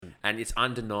And it's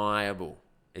undeniable.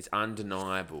 It's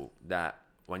undeniable that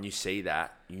when you see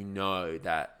that, you know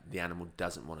that the animal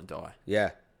doesn't want to die.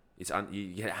 Yeah.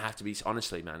 You have to be,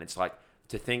 honestly, man, it's like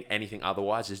to think anything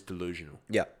otherwise is delusional.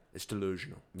 Yeah. It's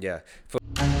delusional. Yeah.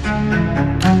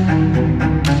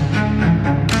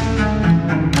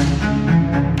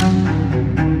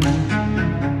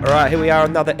 All right, here we are,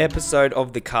 another episode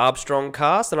of the Carbstrong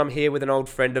cast, and I'm here with an old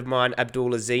friend of mine,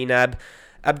 Abdullah Zeinab.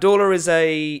 Abdullah is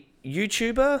a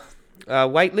YouTuber,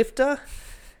 weightlifter,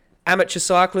 amateur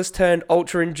cyclist turned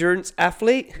ultra endurance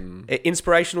athlete,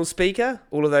 inspirational speaker,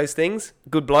 all of those things.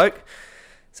 Good bloke.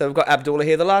 So we've got Abdullah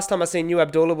here. The last time I seen you,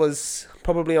 Abdullah, was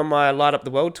probably on my Light Up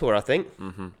the World tour, I think.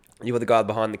 Mm-hmm. You were the guy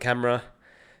behind the camera,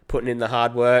 putting in the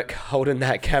hard work, holding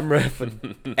that camera for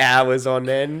hours on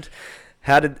end.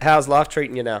 How's life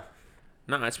treating you now?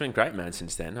 No, it's been great, man,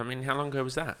 since then. I mean, how long ago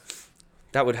was that?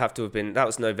 That would have to have been... That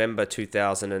was November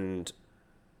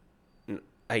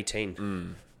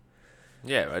 2018.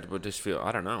 Yeah, it would just feel...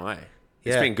 I don't know,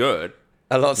 It's been good.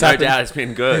 A lot's no happened. doubt it's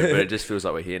been good, but it just feels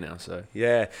like we're here now, so...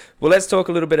 Yeah. Well, let's talk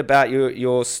a little bit about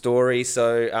your story.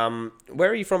 So,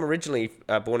 where are you from originally?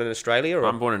 Born in Australia? Or?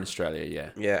 I'm born in Australia, yeah.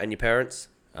 Yeah, and your parents?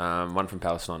 One from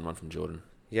Palestine, one from Jordan.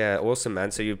 Yeah, awesome, man.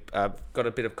 So you've got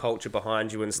a bit of culture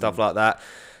behind you and stuff like that.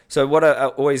 So what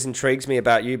always intrigues me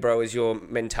about you, bro, is your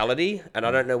mentality. And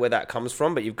I don't know where that comes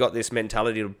from, but you've got this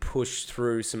mentality to push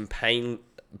through some pain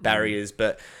barriers.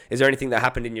 But is there anything that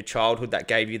happened in your childhood that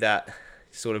gave you that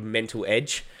sort of mental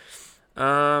edge?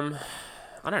 I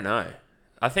don't know.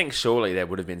 I think surely there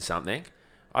would have been something.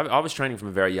 I was training from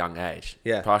a very young age.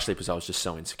 Yeah. Partially because I was just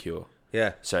so insecure.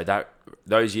 Yeah. So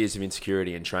those years of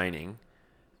insecurity and training,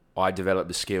 I developed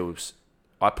the skills.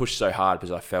 I pushed so hard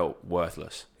because I felt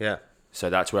worthless. Yeah. So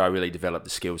that's where I really developed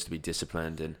the skills to be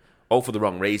disciplined, and all for the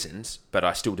wrong reasons, but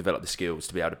I still developed the skills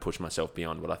to be able to push myself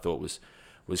beyond what I thought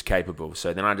was capable.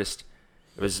 So then it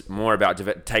was more about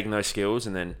taking those skills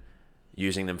and then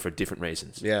using them for different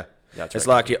reasons. Yeah. It's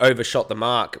like you overshot the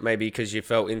mark maybe because you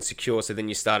felt insecure, so then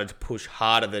you started to push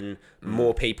harder than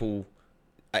more people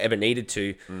ever needed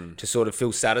to sort of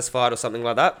feel satisfied or something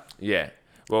like that. Yeah.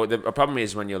 Well, the problem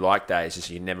is when you're like that, is just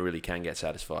you never really can get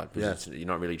satisfied because you're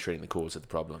not really treating the cause of the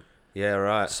problem. Yeah,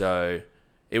 right. So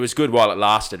it was good while it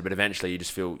lasted, but eventually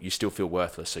you still feel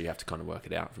worthless, so you have to kind of work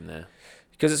it out from there.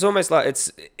 Because it's almost like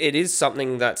it is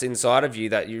something that's inside of you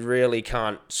that you really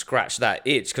can't scratch that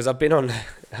itch. Because I've been on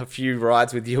a few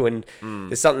rides with you, and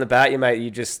there's something about you, mate.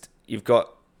 You've got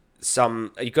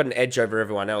an edge over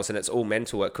everyone else, and it's all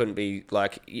mental. It couldn't be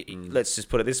like, let's just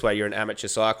put it this way: you're an amateur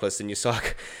cyclist, and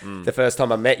the first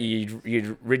time I met you,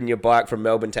 you'd ridden your bike from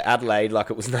Melbourne to Adelaide like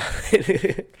it was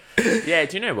nothing. Yeah,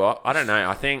 do you know what? I don't know.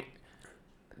 I think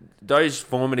those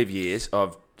formative years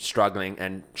of struggling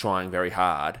and trying very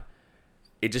hard,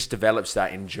 it just develops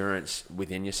that endurance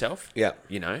within yourself. Yeah,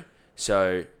 you know.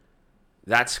 So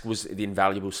that was the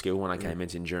invaluable skill when I came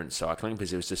into endurance cycling,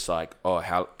 because it was just like, oh,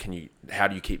 how do you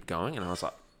keep going? And I was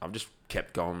like, I've just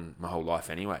kept going my whole life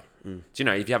anyway. So, you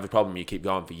know, if you have a problem, you keep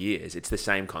going for years. It's the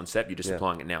same concept. You're just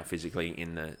applying it now physically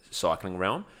in the cycling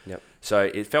realm. Yep. So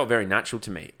it felt very natural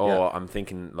to me. Or I'm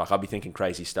thinking, like, I'll be thinking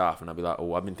crazy stuff, and I'll be like,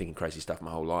 oh, I've been thinking crazy stuff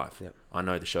my whole life. Yep. I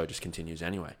know the show just continues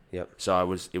anyway. Yep.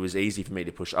 So it was easy for me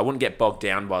to push. I wouldn't get bogged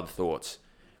down by the thoughts.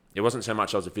 It wasn't so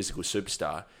much I was a physical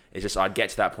superstar. It's just I'd get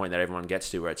to that point that everyone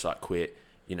gets to where it's like, quit,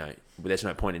 you know, there's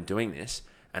no point in doing this.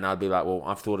 And I'd be like, well,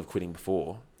 I've thought of quitting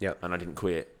before, and I didn't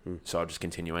quit, so I'll just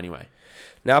continue anyway.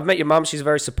 Now, I've met your mum. She's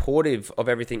very supportive of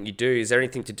everything you do. Is there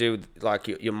anything to do with, like,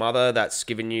 your mother that's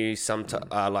given you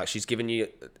like she's given you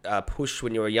a push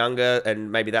when you were younger, and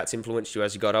maybe that's influenced you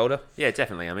as you got older? Yeah,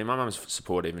 definitely. I mean, my mum's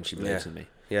supportive and she believes in me.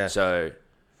 Yeah. So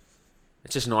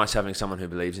it's just nice having someone who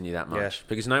believes in you that much,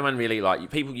 because no one really,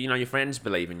 like, people, you know, your friends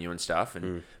believe in you and stuff,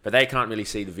 but they can't really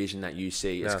see the vision that you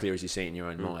see as clear as you see it in your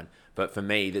own mind. But for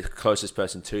me, the closest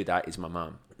person to that is my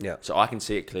mum. Yeah. So I can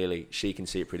see it clearly. She can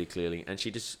see it pretty clearly, and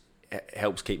she just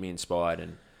helps keep me inspired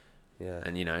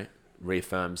and you know,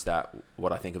 reaffirms that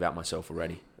what I think about myself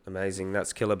already. Amazing.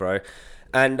 That's killer, bro.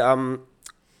 And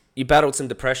you battled some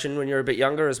depression when you were a bit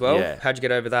younger as well. Yeah. How'd you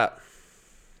get over that?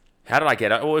 How did I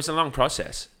get it? Well, it was a long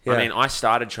process. Yeah. I mean, I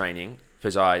started training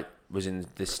because I was in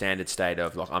the standard state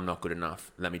of, like, I'm not good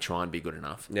enough. Let me try and be good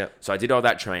enough. Yeah. So I did all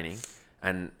that training,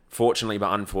 and fortunately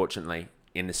but unfortunately,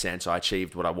 in the sense, I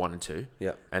achieved what I wanted to.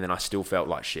 Yeah. And then I still felt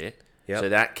like shit. Yep. So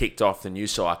that kicked off the new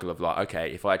cycle of, like,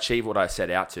 okay, if I achieve what I set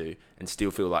out to and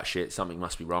still feel like shit, something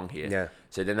must be wrong here. Yeah.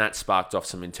 So then that sparked off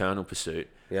some internal pursuit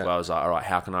where I was like, all right,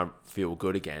 how can I feel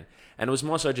good again? And it was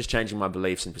more so just changing my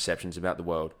beliefs and perceptions about the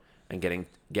world and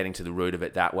getting to the root of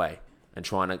it that way, and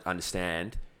trying to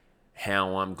understand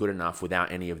how I'm good enough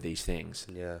without any of these things.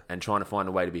 Yeah. And trying to find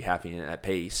a way to be happy and at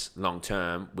peace long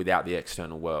term without the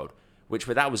external world. But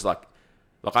that was like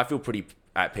I feel pretty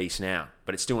at peace now,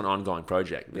 but it's still an ongoing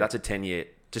project. But that's a 10-year,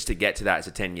 just to get to that, it's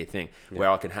a 10-year thing where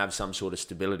I can have some sort of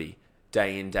stability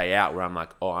day in, day out, where I'm like,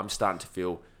 oh, I'm starting to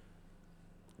feel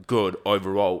good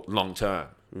overall long term.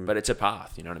 But it's a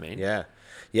path, you know what I mean? Yeah.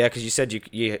 Yeah, because you said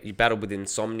you battled with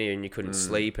insomnia and you couldn't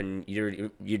sleep, and you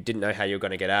didn't know how you were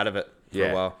going to get out of it for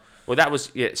a while. Well, that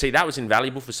was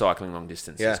invaluable for cycling long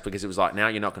distances because it was like, now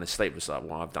you're not going to sleep. It's like,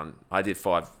 well, I did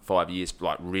 5 years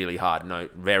like really hard,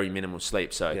 very minimal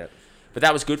sleep. So, but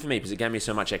that was good for me because it gave me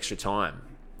so much extra time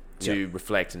to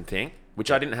reflect and think, which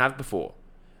I didn't have before.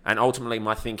 And ultimately,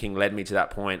 my thinking led me to that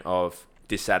point of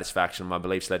dissatisfaction. My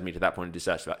beliefs led me to that point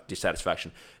of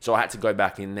dissatisfaction. So I had to go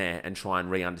back in there and try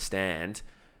and re-understand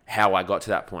how I got to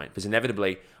that point. Because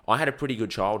inevitably, I had a pretty good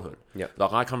childhood. Yep.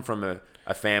 Like, I come from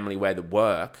a family where the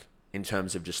work, in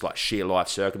terms of just like sheer life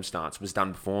circumstance, was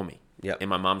done before me. Yep. In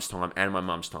my mum's time and my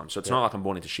mum's time. So it's not like I'm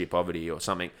born into sheer poverty or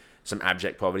some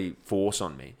abject poverty force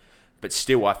on me. But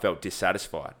still, I felt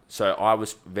dissatisfied. So I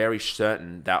was very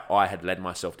certain that I had led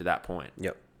myself to that point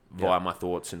via my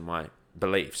thoughts and my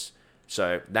beliefs.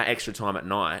 So that extra time at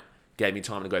night gave me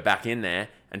time to go back in there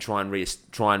and try and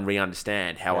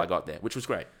re-understand how I got there, which was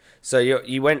great. So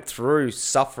you went through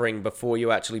suffering before you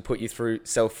actually put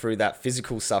yourself through that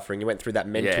physical suffering. You went through that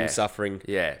mental suffering.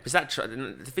 Yeah, because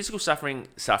the physical suffering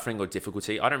or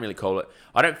difficulty, I don't really call it.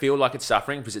 I don't feel like it's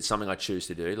suffering because it's something I choose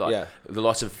to do. Like the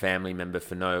loss of a family member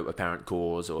for no apparent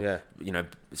cause, or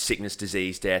sickness,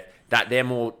 disease, death. That they're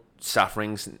more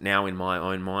sufferings now in my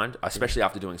own mind, especially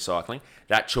after doing cycling.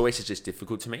 That choice is just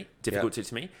difficult to me.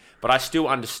 But I still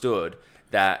understood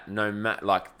that no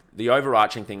matter the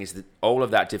overarching thing is that all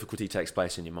of that difficulty takes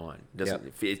place in your mind.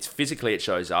 It's physically it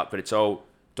shows up, but it's all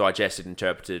digested,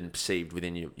 interpreted, and perceived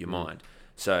within your mind.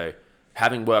 So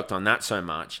having worked on that so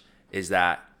much is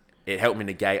that it helped me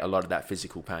negate a lot of that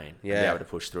physical pain and be able to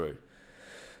push through.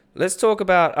 Let's talk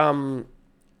about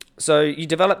so you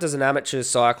developed as an amateur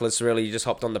cyclist. Really, you just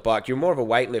hopped on the bike. You're more of a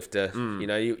weightlifter.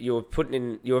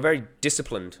 You were very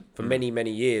disciplined for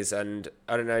many years, and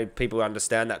I don't know, people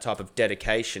understand that type of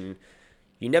dedication.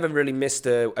 You never really missed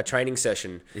a training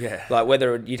session. Yeah. Like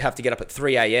whether you'd have to get up at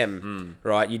 3 a.m.,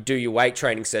 right? You'd do your weight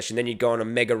training session, then you'd go on a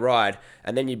mega ride,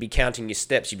 and then you'd be counting your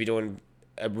steps. You'd be doing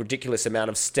a ridiculous amount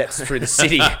of steps through the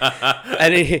city.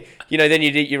 And then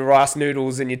you'd eat your rice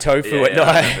noodles and your tofu at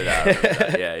night. I remember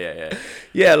that. Yeah.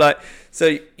 Yeah,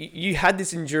 so you had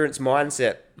this endurance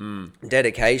mindset,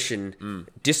 dedication,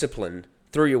 discipline,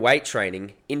 through your weight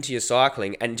training, into your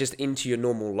cycling, and just into your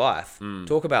normal life.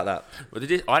 Talk about that. Well,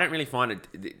 I don't really find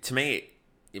it, for me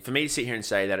to sit here and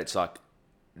say that it's like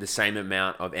the same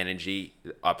amount of energy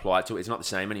applied to it, it's not the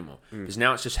same anymore. Because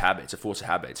now it's just habit. It's a force of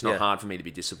habit. It's not hard for me to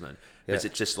be disciplined. Because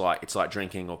it's just it's like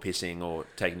drinking or pissing or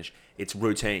taking it's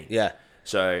routine. Yeah.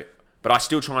 So, but I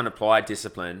still try and apply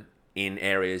discipline in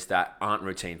areas that aren't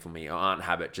routine for me or aren't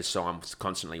habit, just so I'm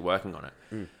constantly working on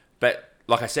it. But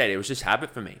like I said, it was just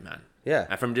habit for me, man. Yeah.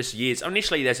 And from just years,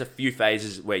 initially there's a few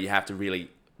phases where you have to really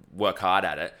work hard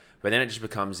at it, but then it just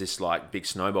becomes this big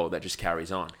snowball that just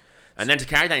carries on. And then to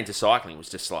carry that into cycling was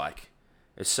just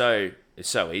it's so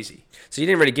easy. So you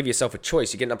didn't really give yourself a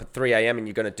choice. You're getting up at 3 a.m. and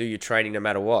you're going to do your training no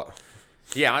matter what.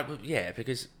 Yeah,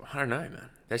 because I don't know, man.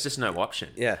 There's just no option.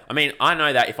 Yeah. I mean, I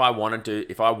know that if I want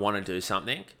to do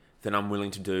something, then I'm willing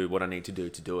to do what I need to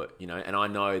do it, And I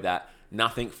know that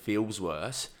nothing feels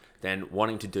worse than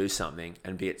wanting to do something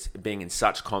and being in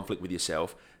such conflict with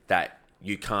yourself that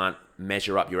you can't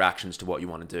measure up your actions to what you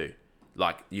want to do.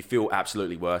 You feel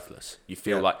absolutely worthless. You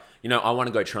feel I want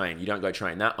to go train. You don't go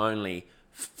train. That only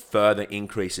further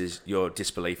increases your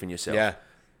disbelief in yourself.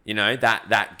 Yeah.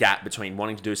 That gap between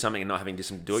wanting to do something and not having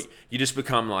discipline to do it, you just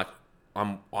become I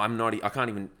can't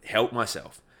even help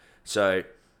myself. So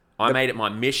I made it my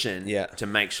mission to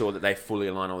make sure that they fully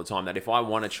align all the time. That if I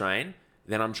want to train,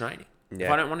 then I'm training. Yeah.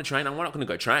 If I don't want to train, I'm not going to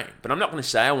go train. But I'm not going to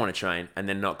say I want to train and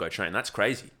then not go train. That's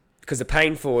crazy. Because the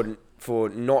pain for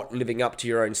not living up to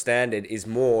your own standard is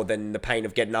more than the pain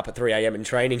of getting up at 3 a.m. and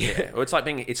training. Yeah. Well, it's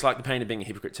like the pain of being a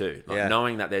hypocrite too.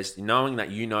 Knowing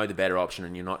that you know the better option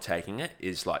and you're not taking it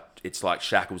is it's like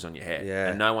shackles on your head. Yeah.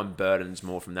 And no one burdens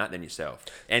more from that than yourself.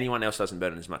 Anyone else doesn't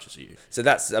burden as much as you. So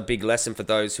that's a big lesson for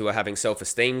those who are having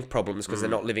self-esteem problems because they're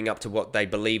not living up to what they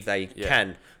believe they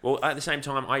can. Well, at the same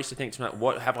time, I used to think to myself,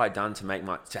 what have I done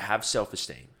to have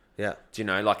self-esteem? Yeah. Do you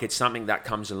know, it's something that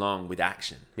comes along with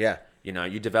action. Yeah.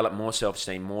 You develop more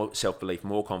self-esteem, more self-belief,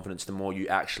 more confidence the more you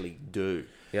actually do.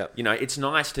 Yeah. It's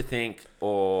nice to think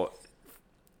or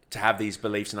to have these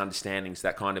beliefs and understandings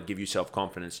that kind of give you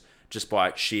self-confidence, just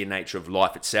by sheer nature of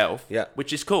life itself,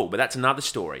 which is cool, but that's another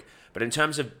story. But in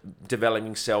terms of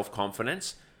developing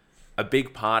self-confidence, a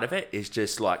big part of it is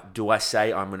just like, do I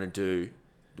say I'm going to do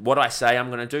what I say I'm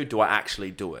going to do? Do I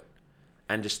actually do it?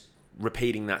 And just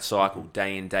repeating that cycle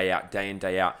day in, day out, day in,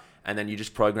 day out. And then you're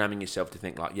just programming yourself to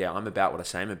think like, yeah, I'm about what I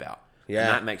say I'm about. Yeah. And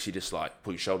that makes you just like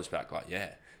pull your shoulders back like,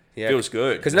 feels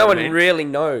good. Because no one really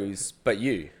knows but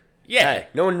you. Yeah. Hey,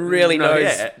 no one really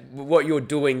knows what you're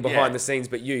doing behind the scenes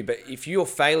but you. But if you're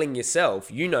failing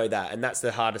yourself, you know that. And that's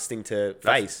the hardest thing to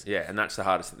face. And that's the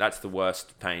hardest. That's the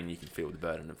worst pain you can feel, the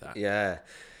burden of that. Yeah.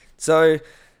 So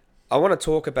I want to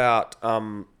talk about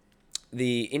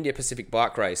the India Pacific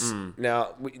bike race.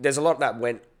 Now, there's a lot that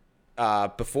went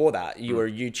before that. You were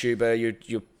a YouTuber.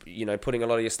 You're putting a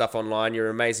lot of your stuff online. You're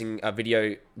an amazing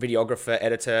videographer,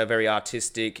 editor, very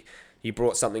artistic. You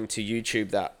brought something to YouTube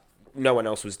that no one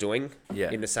else was doing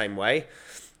in the same way.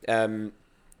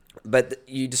 But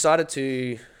you decided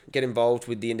to get involved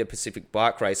with the India Pacific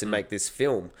bike race and make this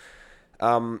film.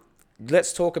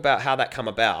 Let's talk about how that come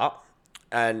about.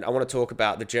 And I want to talk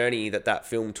about the journey that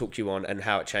film took you on and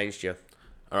how it changed you.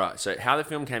 All right. So how the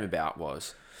film came about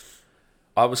was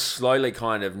I was slowly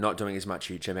kind of not doing as much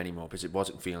YouTube anymore because it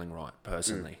wasn't feeling right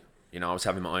personally. I was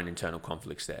having my own internal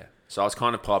conflicts there. So I was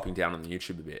kind of piping down on the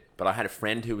YouTube a bit. But I had a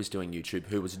friend who was doing YouTube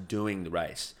who was doing the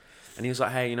race. And he was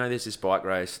like, hey, there's this bike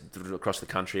race across the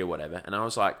country or whatever. And I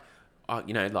was like,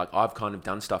 I've kind of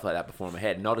done stuff like that before in my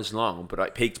head. Not as long, but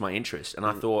it piqued my interest. And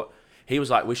I thought, he was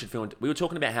like, we should film. We were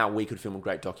talking about how we could film a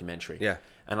great documentary. Yeah.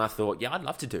 And I thought, I'd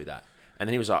love to do that. And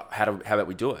then he was like, how about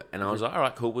we do it? And I was like, all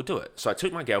right, cool, we'll do it. So I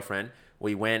took my girlfriend.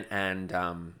 We went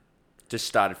and just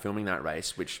started filming that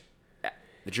race, which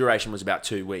the duration was about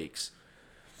 2 weeks.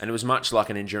 And it was much like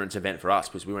an endurance event for us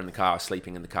because we were in the car,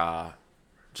 sleeping in the car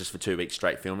just for 2 weeks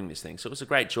straight filming this thing. So it was a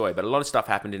great joy. But a lot of stuff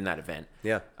happened in that event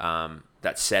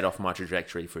that set off my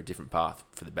trajectory for a different path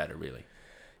for the better, really.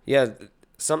 Yeah,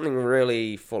 something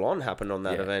really full on happened on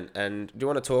that event. And do you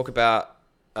want to talk about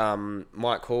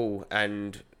Mike Hall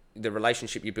and the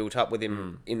relationship you built up with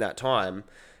him in that time?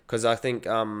 Because I think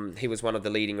he was one of the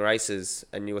leading racers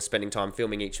and you were spending time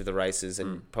filming each of the races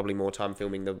and probably more time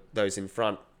filming those in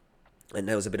front. And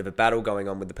there was a bit of a battle going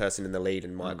on with the person in the lead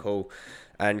and Mike Hall.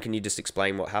 And can you just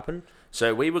explain what happened?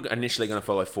 So we were initially going to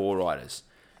follow 4 riders.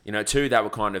 2 that were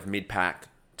kind of mid-pack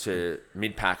to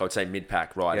mid-pack, I would say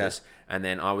mid-pack riders. Yeah. And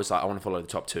then I was like, I want to follow the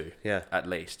top 2 at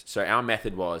least. So our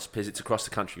method was, because it's a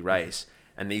cross-the-country race,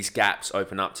 and these gaps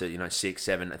open up to, 6,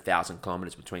 7, 1,000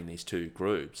 kilometres between these 2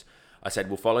 groups. I said,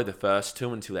 we'll follow the first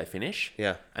 2 until they finish,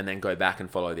 and then go back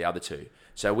and follow the other 2.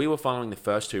 So we were following the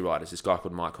first 2 riders, this guy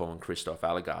called Mike Hall and Christoph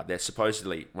Allegard. They're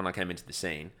supposedly, when I came into the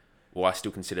scene, I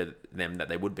still consider them that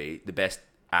they would be the best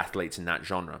athletes in that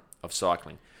genre of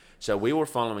cycling. So we were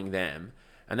following them,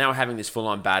 and they were having this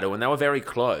full-on battle, and they were very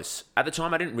close. At the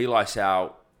time, I didn't realise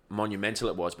how monumental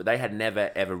it was, but they had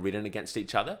never ever ridden against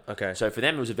each other. Okay. So for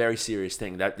them, it was a very serious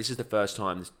thing. This is the first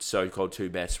time the so-called 2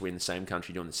 best were in the same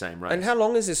country doing the same race. And how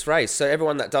long is this race? So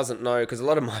everyone that doesn't know, because a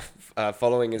lot of my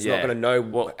following is not going to know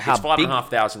how it's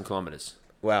 5,500 kilometres.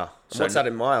 Wow. So what's that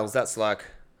in miles? That's like...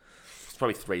 It's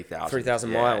probably 3,000. 3,000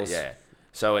 miles. Yeah.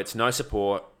 So it's no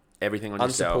support, everything on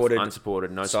yourself.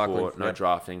 Unsupported, no cycling, support, no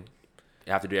drafting.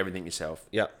 You have to do everything yourself.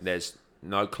 Yeah. There's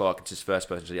no clock. It's just first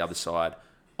person to the other side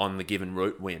on the given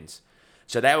route wins.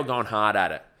 So they were going hard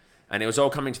at it. And it was all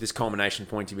coming to this culmination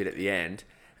point a bit at the end.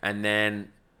 And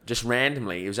then just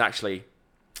randomly, it was actually...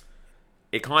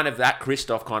 that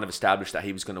Christoph kind of established that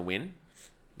he was going to win.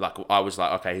 Like, I was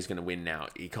like, okay, he's going to win now.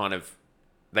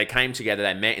 They came together,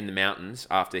 they met in the mountains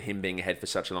after him being ahead for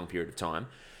such a long period of time.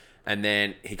 And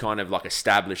then he kind of like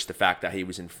established the fact that he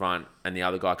was in front and the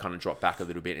other guy kind of dropped back a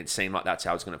little bit. And it seemed like that's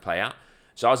how it was going to play out.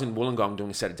 So I was in Wollongong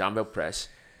doing a set of dumbbell press.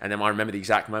 And then I remember the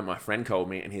exact moment my friend called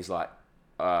me and he's like,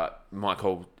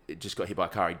 Michael just got hit by a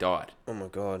car, he died. Oh my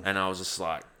God. And I was just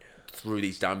like, through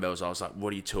these dumbbells, I was like,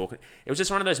 what are you talking? It was just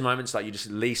one of those moments like you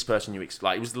just least person you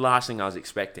it was the last thing I was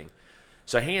expecting.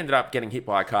 So he ended up getting hit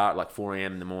by a car at like 4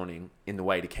 a.m. in the morning in the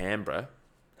way to Canberra.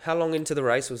 How long into the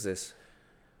race was this?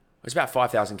 It was about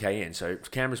 5,000k in. So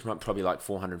Canberra's probably like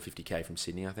 450k from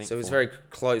Sydney, I think. So it was very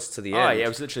close to the end. Oh yeah, it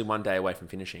was literally 1 day away from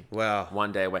finishing. Wow.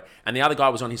 1 day away. And the other guy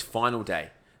was on his final day.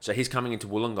 So he's coming into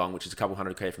Wollongong, which is a couple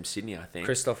 100k from Sydney, I think.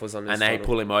 Christoph was on his And they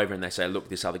pull him over and they say, look,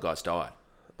 this other guy's died.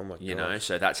 Oh my God.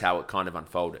 So that's how it kind of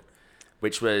unfolded.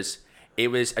 It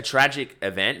was a tragic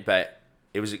event, but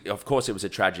of course it was a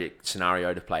tragic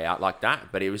scenario to play out like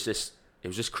that. But it was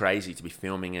just crazy to be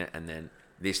filming it and then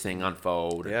this thing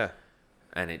unfold. Yeah.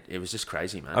 And it was just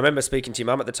crazy, man. I remember speaking to your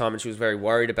mum at the time and she was very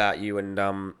worried about you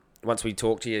and once we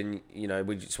talked to you, and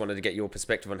we just wanted to get your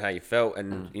perspective on how you felt,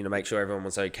 and make sure everyone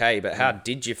was okay. But how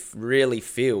did you really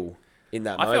feel in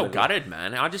that moment? I felt gutted,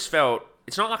 man. I just felt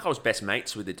it's not like I was best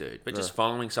mates with the dude, but just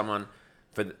following someone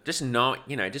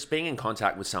just being in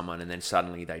contact with someone and then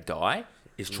suddenly they die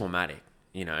is traumatic.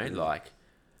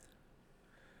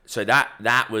 So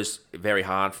that was very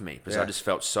hard for me because I just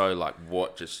felt so like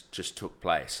what just took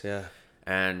place. Yeah.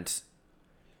 And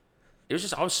it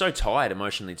was I was so tired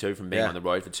emotionally too from being on the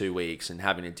road for 2 weeks and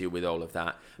having to deal with all of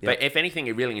that. Yeah. But if anything,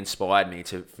 it really inspired me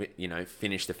to,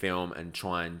 finish the film and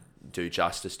try and do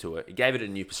justice to it. It gave it a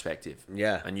new perspective.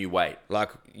 Yeah. A new weight.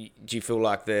 Like, do you feel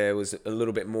like there was a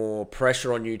little bit more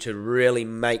pressure on you to really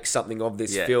make something of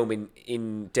this film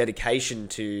in dedication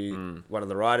to one of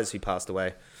the writers who passed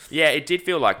away? Yeah, it did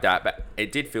feel like that,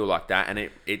 and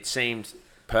it seemed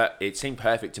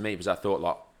perfect to me because I thought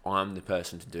like I'm the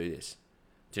person to do this.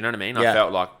 Do you know what I mean? I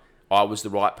felt like I was the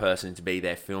right person to be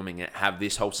there filming it, have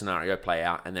this whole scenario play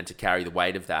out, and then to carry the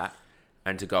weight of that,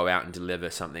 and to go out and deliver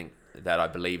something that I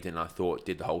believed in. I thought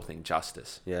did the whole thing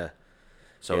justice. Yeah.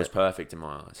 So it was perfect in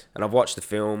my eyes. And I've watched the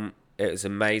film. It was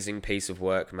an amazing piece of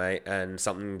work, mate, and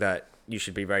something that you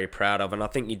should be very proud of. And I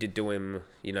think you did do him,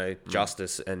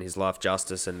 justice and his life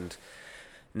justice. And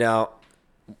now,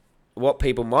 what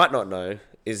people might not know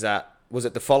is that, was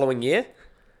it the following year?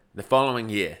 The following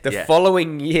year. The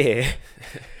following year,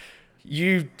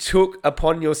 you took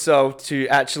upon yourself to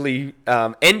actually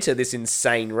enter this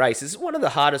insane race. Is it one of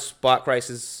the hardest bike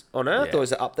races on earth, or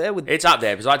is it up there? It's up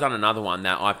there because I've done another one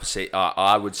that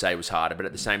I would say was harder, but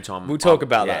at the same time... We'll talk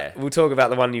about that. We'll talk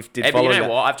about the one you did following that. You know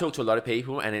what? I've talked to a lot of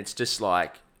people, and it's just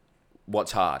like,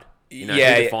 what's hard? Who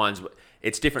defines...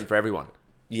 It's different for everyone.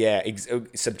 Yeah,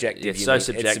 subjective. It's so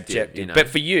subjective. It's subjective. But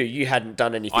for you hadn't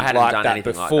done anything like that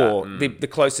before. Like that. The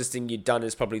closest thing you'd done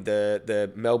is probably the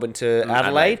Melbourne to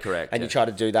Adelaide. Correct. And you try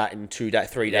to do that in 3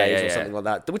 days or something like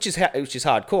that, which is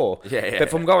hardcore. Yeah. But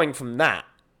from going from that,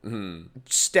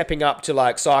 stepping up to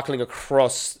like cycling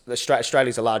across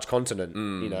Australia's a large continent.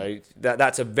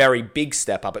 That's a very big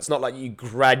step up. It's not like you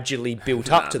gradually built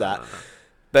up to that.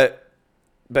 No.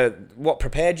 But what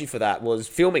prepared you for that was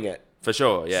filming it. For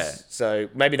sure, yeah. So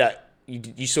maybe that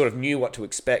you sort of knew what to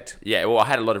expect. Yeah, well, I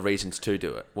had a lot of reasons to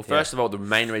do it. Well, first of all, the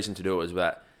main reason to do it was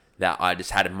that I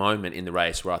just had a moment in the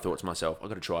race where I thought to myself, I've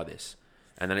got to try this.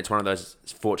 And then it's one of those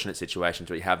fortunate situations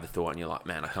where you have the thought and you're like,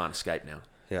 man, I can't escape now.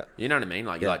 Yeah. You know what I mean?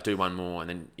 Like, you do one more and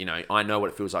then, I know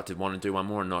what it feels like to want to do one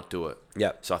more and not do it.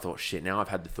 Yeah. So I thought, shit, now I've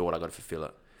had the thought, I've got to fulfill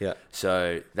it. Yeah.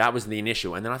 So that was the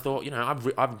initial. And then I thought,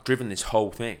 I've driven this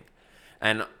whole thing.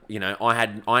 And,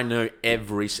 I know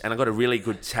and I got a really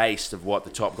good taste of what the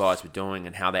top guys were doing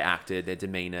and how they acted, their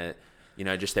demeanor,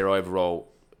 just their overall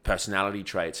personality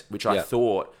traits, which I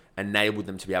thought enabled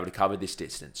them to be able to cover this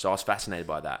distance. So I was fascinated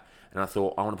by that. And I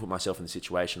thought, I want to put myself in a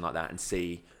situation like that and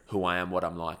see who I am, what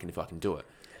I'm like, and if I can do it.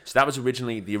 So that was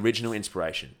originally the original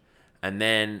inspiration. And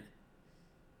then,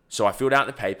 so I filled out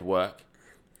the paperwork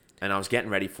and I was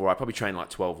getting ready for it. I probably trained like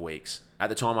 12 weeks. At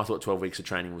the time, I thought 12 weeks of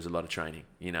training was a lot of training,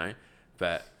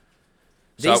 But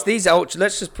these ultra,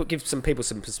 let's just give some people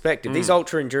some perspective. These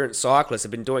ultra endurance cyclists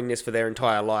have been doing this for their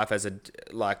entire life as a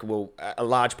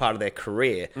large part of their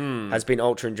career has been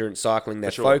ultra endurance cycling,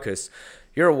 their focus.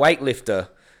 You're a weightlifter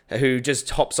who just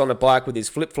hops on a bike with his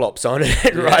flip-flops on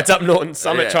and rides up Norton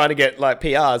Summit trying to get like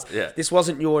PRs. Yeah. This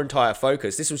wasn't your entire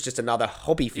focus. This was just another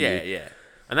hobby for you. Yeah.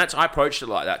 And I approached it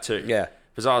like that too. Yeah.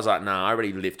 Because I was like, no, I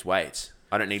already lift weights.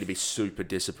 I don't need to be super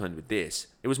disciplined with this.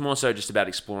 It was more so just about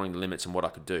exploring the limits and what I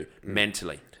could do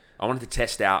mentally. I wanted to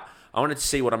test out. I wanted to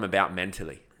see what I'm about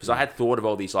mentally. Because I had thought of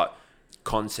all these like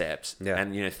concepts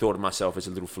and, thought of myself as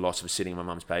a little philosopher sitting in my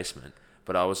mum's basement.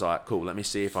 But I was like, cool, let me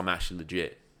see if I'm actually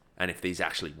legit and if these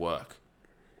actually work.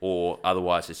 Or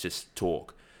otherwise it's just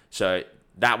talk. So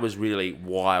that was really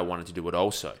why I wanted to do it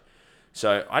also.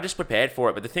 So I just prepared for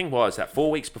it. But the thing was that 4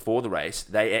 weeks before the race,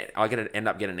 I end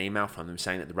up getting an email from them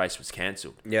saying that the race was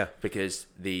cancelled. Yeah. Because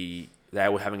they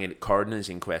were having a coroner's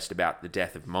inquest about the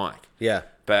death of Mike. Yeah.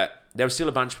 But there was still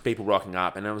a bunch of people rocking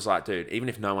up. And I was like, dude, even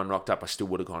if no one rocked up, I still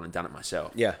would have gone and done it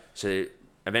myself. Yeah. So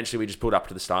eventually we just pulled up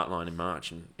to the start line in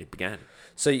March and it began.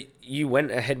 So you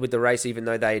went ahead with the race even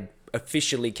though they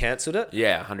officially cancelled it?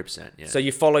 Yeah, 100%. Yeah. So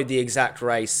you followed the exact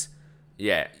race.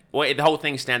 Yeah. Well, the whole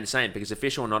thing stand the same because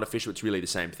official or not official, it's really the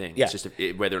same thing. Yeah. It's just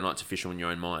whether or not it's official in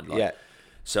your own mind. Like, yeah.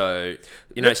 So,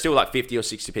 still like 50 or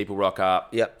 60 people rock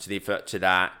up to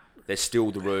that. There's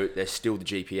still the route. There's still the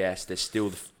GPS. There's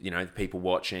still the people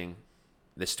watching.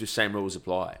 There's still same rules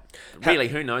apply. Really,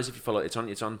 who knows if you follow it?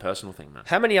 It's on personal thing, man.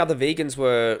 How many other vegans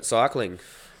were cycling?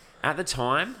 At the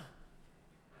time,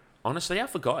 Honestly, I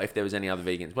forgot if there was any other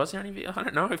vegans. Was there any? I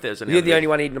don't know if there was any. You're the only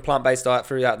one eating a plant-based diet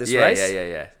throughout this race?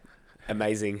 Yeah.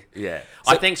 Amazing. Yeah.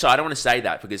 So, I think so. I don't want to say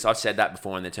that because I've said that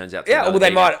before and it turns out... Yeah, well,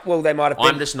 they might have been...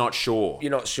 I'm just not sure.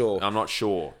 You're not sure? I'm not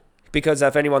sure. Because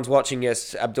if anyone's watching,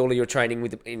 yes, Abdullah, you're training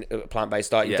with a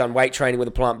plant-based diet. You've done weight training with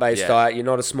a plant-based diet. You're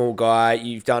not a small guy.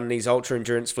 You've done these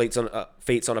ultra-endurance feats on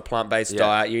a plant-based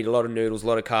diet. You eat a lot of noodles, a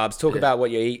lot of carbs. Talk about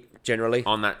what you eat generally.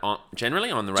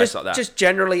 Generally on the race like that? Just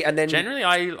generally, and then... Generally,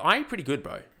 I eat pretty good,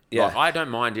 bro. Yeah. Like, I don't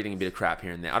mind eating a bit of crap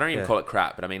here and there. I don't even call it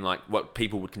crap, but I mean like what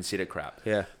people would consider crap.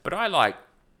 Yeah. But I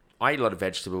eat a lot of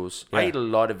vegetables. Yeah. I eat a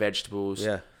lot of vegetables.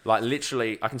 Yeah. Like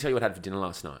literally, I can tell you what I had for dinner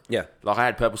last night. Yeah. Like I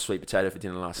had purple sweet potato for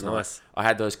dinner last night. I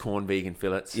had those corn vegan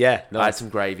fillets. Yeah. Nice. I had some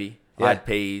gravy. Yeah. I had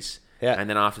peas. Yeah. And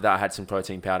then after that, I had some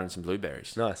protein powder and some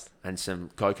blueberries. Nice. And some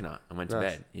coconut and went to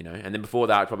bed, you know. And then before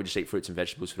that, I'd probably just eat fruits and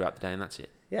vegetables throughout the day and that's it.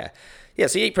 Yeah. Yeah,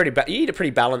 so you eat a pretty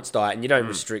balanced diet and you don't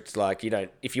restrict, like,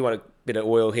 if you want a bit of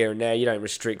oil here and there, you don't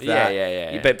restrict that.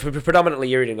 Yeah. But predominantly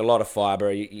you're eating a lot of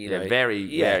fiber, you know.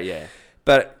 Very.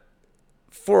 But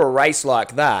for a race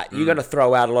like that, you're going to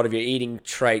throw out a lot of your eating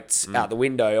traits out the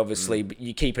window, obviously. But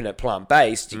you're keeping it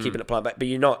plant-based, but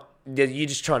you're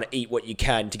just trying to eat what you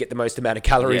can to get the most amount of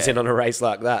calories in on a race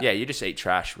like that. Yeah, you just eat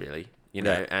trash, really, you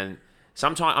know. And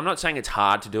sometimes, I'm not saying it's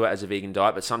hard to do it as a vegan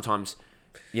diet, but sometimes,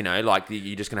 you know, like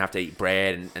you're just going to have to eat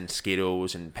bread and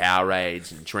Skittles and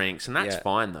Powerades and drinks, and that's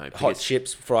fine, though. Hot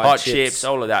chips, fried chips,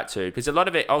 all of that, too. Because a lot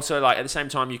of it also, like, at the same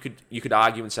time, you could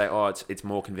argue and say, oh, it's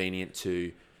more convenient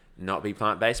to not be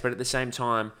plant-based, but at the same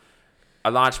time, a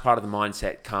large part of the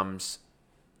mindset comes...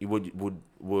 the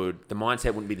mindset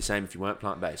wouldn't be the same if you weren't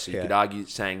plant-based. So you could argue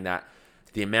saying that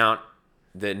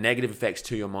the negative effects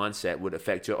to your mindset would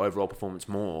affect your overall performance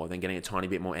more than getting a tiny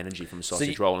bit more energy from a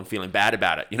sausage roll and feeling bad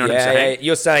about it. You know what I'm saying?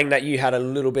 You're saying that you had a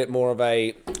little bit more of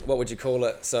a, what would you call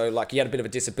it? So like you had a bit of a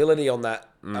disability on that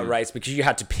race because you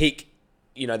had to pick,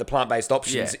 you know, the plant-based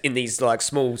options in these like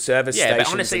small service stations. Yeah,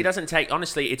 but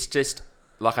honestly, it's just,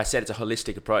 like I said, it's a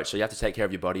holistic approach. So you have to take care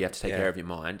of your body, you have to take care of your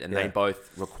mind, and they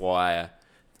both require...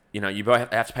 You know, you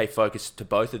both have to pay focus to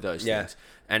both of those things.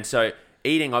 And so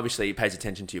eating, obviously, pays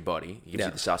attention to your body. It gives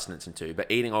you the sustenance and too. But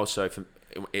eating also,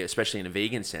 especially in a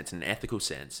vegan sense, in an ethical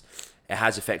sense, it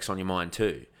has effects on your mind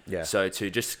too. Yeah. So to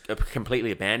just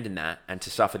completely abandon that and to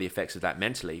suffer the effects of that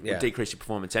mentally will decrease your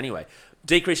performance anyway.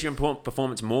 Decrease your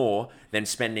performance more than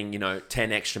spending,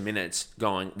 10 extra minutes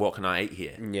going, what can I eat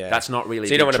here? Yeah. That's not really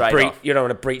so you don't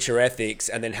want to breach your ethics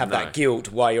and then have that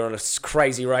guilt while you're on a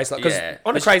crazy race. Because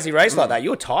on a crazy race like that,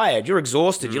 you're tired, you're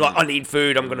exhausted. You're like, I need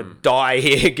food, I'm going to die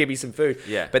here, give me some food.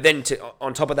 Yeah. But then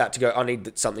on top of that, to go, I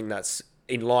need something that's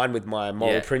in line with my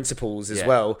moral principles as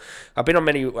well. I've been on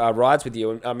many rides with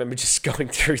you, and I remember just going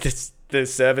through the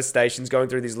service stations, going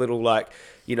through these little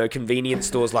convenience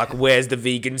stores, like where's the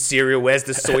vegan cereal, where's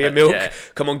the soya milk,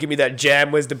 come on, give me that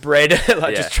jam, where's the bread,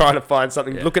 just trying to find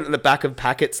something, looking at the back of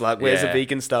packets, like where's the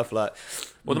vegan stuff, like.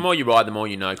 Well, the more you ride, the more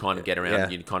kind of get around,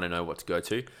 and you kind of know what to go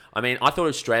to. I mean, I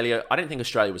didn't think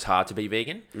Australia was hard to be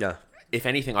vegan. No. If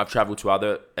anything, I've travelled to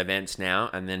other events now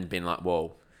and then been like,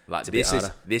 whoa, like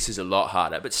this is a lot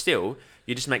harder, but still,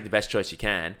 you just make the best choice you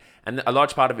can, and a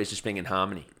large part of it is just being in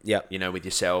harmony. Yeah, with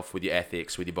yourself, with your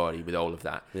ethics, with your body, with all of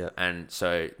that. Yeah, and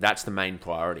so that's the main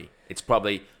priority. It's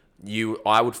probably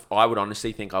I would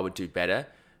honestly think I would do better,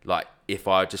 like if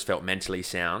I just felt mentally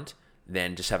sound,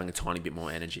 than just having a tiny bit more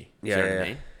energy. You know what I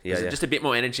mean? Yeah. Just a bit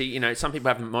more energy. Some people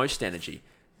have the most energy.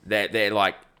 They're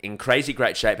like in crazy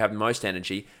great shape, have the most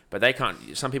energy, but they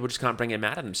can't. Some people just can't bring them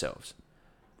out of themselves.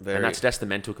 And that's the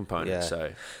mental component. Yeah.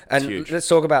 So it's huge. Let's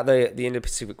talk about the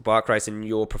Indo-Pacific bike race and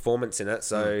your performance in it.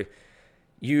 So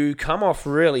you come off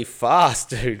really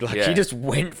fast, dude. Like you just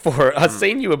went for it. I've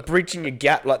seen you were breaching your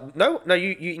gap. Like no,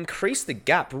 you increased the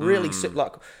gap really.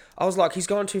 Like I was like, he's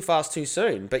gone too fast too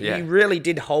soon. But you really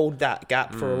did hold that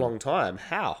gap for a long time.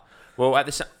 How? Well,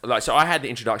 so I had the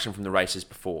introduction from the races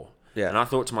before. Yeah. And I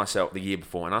thought to myself the year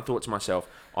before, and I thought to myself,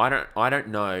 I don't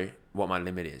know what my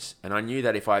limit is, and I knew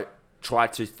that if I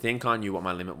tried to think I knew what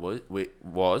my limit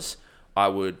was, I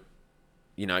would,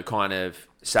 kind of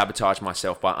sabotage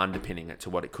myself by underpinning it to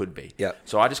what it could be. Yeah.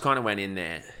 So I just kind of went in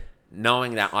there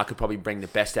knowing that I could probably bring the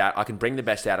best out. I can bring the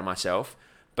best out of myself,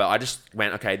 but I just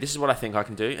went, okay, this is what I think I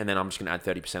can do, and then I'm just going to add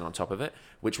 30% on top of it,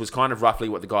 which was kind of roughly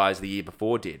what the guys the year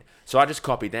before did. So I just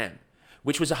copied them,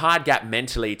 which was a hard gap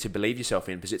mentally to believe yourself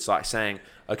in, because it's like saying,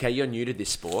 okay, you're new to this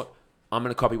sport. I'm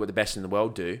going to copy what the best in the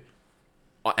world do.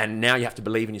 And now you have to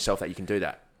believe in yourself that you can do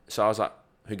that. So I was like,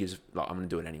 who gives, I'm going to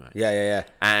do it anyway. Yeah.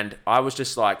 And I was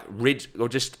just like,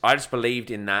 I just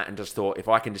believed in that and just thought, if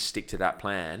I can just stick to that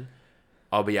plan,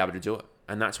 I'll be able to do it.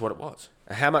 And that's what it was.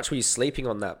 How much were you sleeping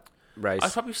on that race? I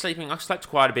was probably sleeping. I slept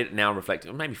quite a bit now,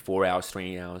 reflecting. Maybe 4 hours,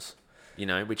 3 hours.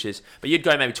 Which is... But you'd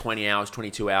go maybe 20 hours,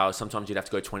 22 hours. Sometimes you'd have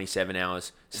to go 27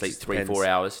 hours, sleep 3-4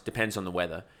 hours. Depends on the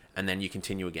weather. And then you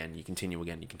continue again. You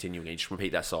just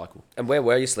repeat that cycle. And where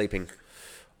were you sleeping?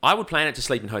 I would plan it to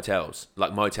sleep in hotels,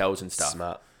 like motels and stuff.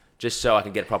 Smart. Just so I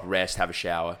can get a proper rest, have a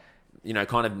shower.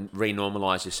 Kind of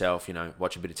re-normalise yourself,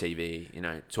 watch a bit of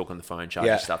TV, talk on the phone, charge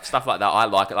your stuff like that. I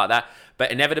like it like that.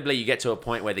 But inevitably you get to a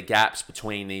point where the gaps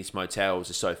between these motels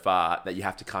are so far that you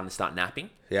have to kind of start napping.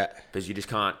 Yeah. Because you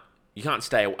can't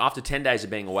stay, after 10 days of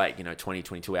being awake, 20,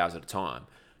 22 hours at a time,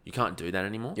 you can't do that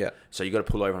anymore. Yeah. So you got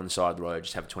to pull over on the side of the road,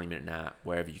 just have a 20-minute nap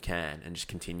wherever you can and just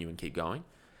continue and keep going.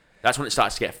 That's when it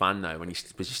starts to get fun, though,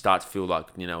 because you start to feel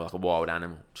like, like a wild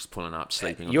animal, just pulling up,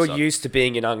 sleeping on the side. You're used to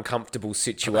being in uncomfortable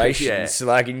situations.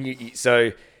 Yeah.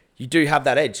 So you do have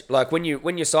that edge. Like when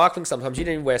you're cycling, sometimes you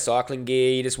don't even wear cycling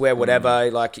gear. You just wear whatever.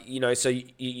 So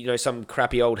you some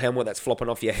crappy old helmet that's flopping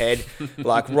off your head.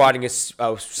 Like riding a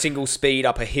single speed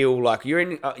up a hill. Like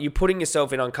you're putting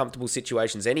yourself in uncomfortable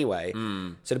situations anyway.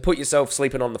 So to put yourself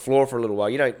sleeping on the floor for a little while,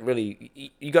 you don't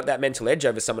really. You got that mental edge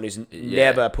over someone who's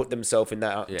never put themselves in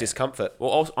that discomfort.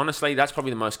 Well, honestly, that's probably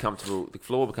the most comfortable. The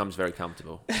floor becomes very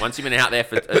comfortable once you've been out there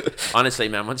for. Honestly,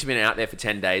 man, once you've been out there for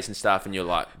 10 days and stuff, and you're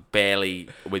like barely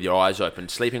with your eyes open,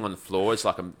 sleeping on the floor is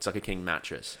it's like a king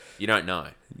mattress. You don't know.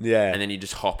 Yeah. And then you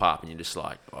just hop up and you're just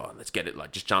like, oh, let's get it.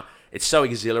 Like, just jump. It's so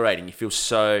exhilarating. You feel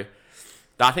so...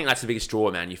 I think that's the biggest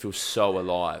draw, man. You feel so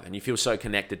alive and you feel so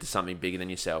connected to something bigger than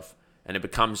yourself. And it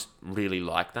becomes really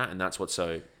like that. And that's what's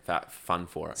so fun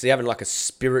for it. So you're having like a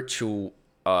spiritual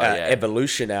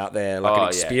evolution out there, like an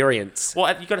experience.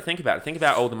 Well, you got to think about it. Think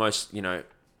about all the most,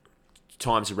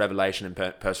 times of revelation and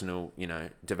personal,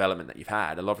 development that you've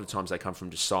had. A lot of the times they come from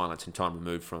just silence and time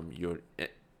removed from your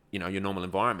normal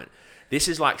environment. This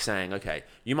is like saying, okay,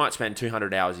 you might spend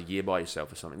 200 hours a year by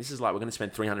yourself or something. This is like, we're going to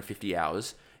spend 350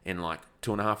 hours in like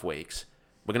 2.5 weeks.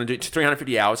 We're going to do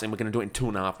 350 hours and we're going to do it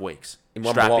in 2.5 weeks. In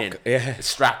one block. Yeah.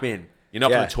 Strap in. You're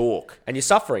not going to talk, and you're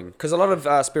suffering because a lot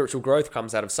of spiritual growth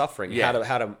comes out of suffering. Yeah.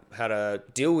 How to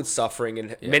deal with suffering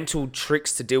and mental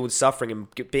tricks to deal with suffering and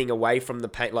being away from the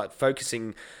pain, like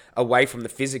focusing away from the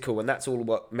physical, and that's all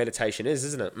what meditation is,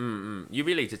 isn't it? You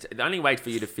really the only way for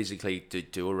you to physically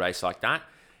do a race like that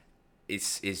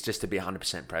is just to be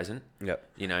 100% present. Yep.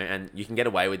 And you can get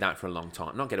away with that for a long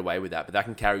time. Not get away with that, but that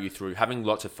can carry you through. Having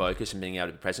lots of focus and being able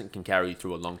to be present can carry you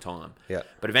through a long time. Yeah.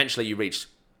 But eventually you reach.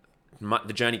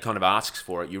 The journey kind of asks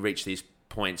for it. You reach these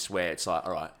points where it's like,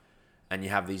 all right, and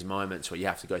you have these moments where you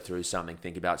have to go through something,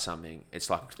 think about something. It's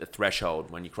like a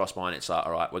threshold. When you cross by it, it's like,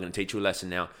 all right, we're going to teach you a lesson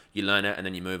now. You learn it, and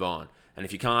then you move on. And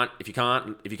if you can't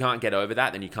get over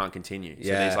that, then you can't continue. So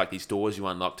there's like these doors you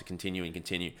unlock to continue,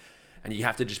 and you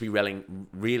have to just be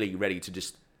really ready to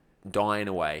just die in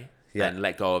a way and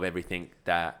let go of everything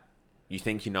that you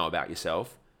think you know about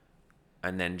yourself,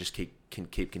 and then just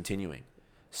keep continuing.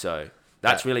 So.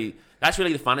 That's really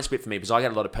the funnest bit for me because I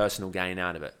get a lot of personal gain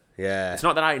out of it. Yeah. It's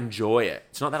not that I enjoy it.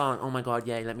 It's not that I'm like, oh my God,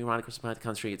 yeah, let me ride across the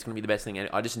country. It's going to be the best thing.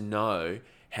 I just know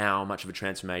how much of a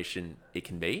transformation it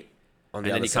can be. And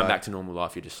then you come back to normal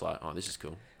life, you're just like, oh, this is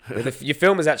cool. Your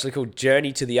film is actually called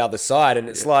Journey to the Other Side. And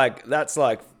it's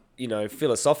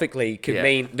philosophically could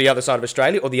mean the other side of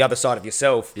Australia or the other side of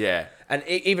yourself. Yeah. And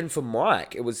even for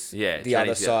Mike, it was the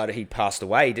other side. He passed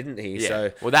away, didn't he? Yeah.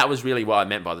 So, well, that was really what I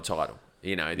meant by the title.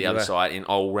 The other side in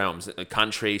all realms, the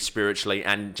country, spiritually,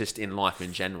 and just in life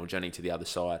in general, journey to the other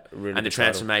side. Really and the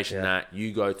transformation that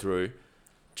you go through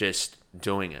just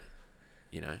doing it,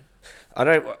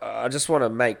 I just want to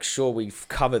make sure we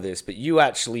cover this, but you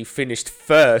actually finished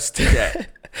first. Yeah.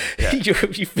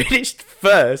 You finished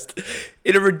first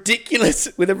with a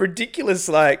ridiculous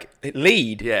like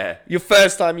lead. Yeah. Your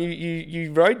first time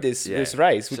you rode this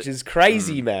race, which is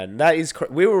crazy, man. That is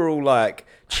we were all like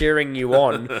cheering you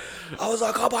on. I was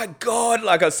like, oh my God.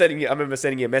 Like I remember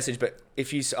sending you a message, but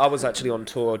I was actually on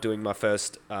tour doing my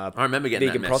first I remember getting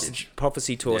vegan that message.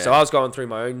 prophecy tour. So I was going through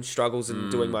my own struggles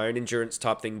and doing my own endurance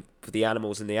type thing for the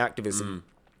animals and the activism.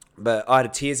 But I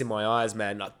had tears in my eyes,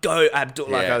 man. Like, go, Abdullah.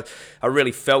 Like, I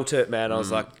really felt it, man. I was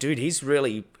like, dude, he's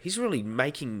really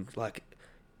making like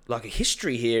a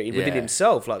history here within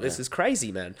himself. Like, this is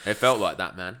crazy, man. It felt like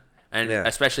that, man. And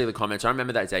especially the comments. I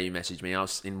remember that day you messaged me. I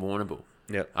was in Warrnambool.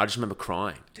 Yeah. I just remember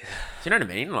crying. Do you know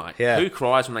what I mean? Like, who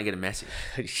cries when they get a message?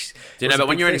 Do you know? But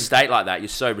when you're in a state like that, you're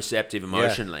so receptive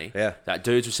emotionally that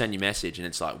dudes will send you a message and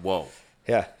it's like, whoa.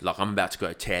 Yeah. Like, I'm about to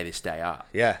go tear this day up.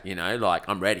 Yeah. Like,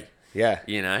 I'm ready.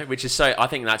 Yeah. Which is so, I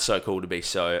think that's so cool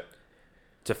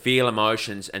to feel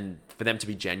emotions and for them to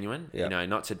be genuine,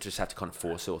 not to just have to kind of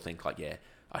force it or think like,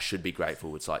 I should be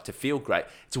grateful. It's like to feel great.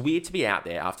 It's weird to be out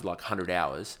there after like 100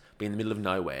 hours, be in the middle of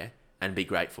nowhere and be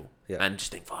grateful and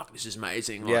just think, fuck, this is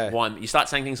amazing. Like, why? You start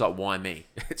saying things like, why me?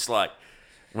 It's like,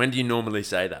 when do you normally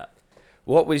say that?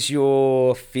 What was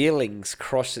your feelings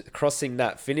crossing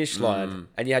that finish line?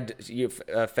 And you had your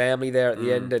family there at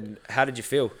the end, and how did you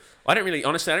feel?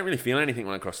 Honestly, I don't really feel anything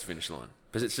when I crossed the finish line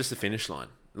because it's just a finish line.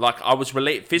 Like I was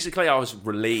relieved, physically I was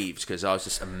relieved because I was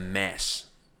just a mess.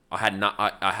 I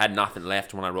had nothing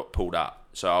left when I pulled up.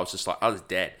 So I was just like, I was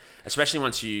dead.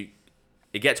 Especially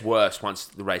it gets worse once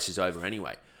the race is over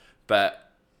anyway.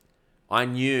 But I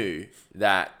knew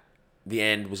that the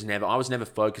end I was never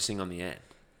focusing on the end.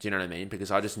 Do you know what I mean?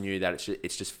 Because I just knew that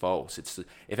it's just false.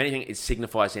 If anything, it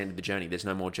signifies the end of the journey. There's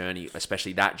no more journey,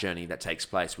 especially that journey that takes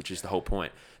place, which is the whole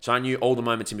point. So I knew all the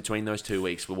moments in between those 2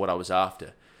 weeks were what I was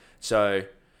after. So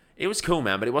it was cool,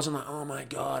 man. But it wasn't like, oh my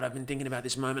God, I've been thinking about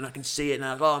this moment. I can see it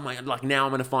now. Oh my God, like now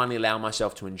I'm going to finally allow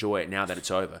myself to enjoy it now that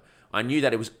it's over. I knew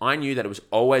that it was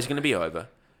always going to be over.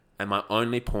 And my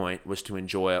only point was to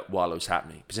enjoy it while it was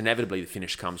happening. Because inevitably the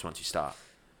finish comes once you start.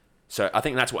 So I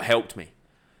think that's what helped me.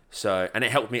 So, and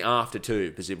it helped me after too,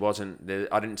 because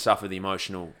I didn't suffer the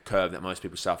emotional curve that most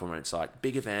people suffer when it's like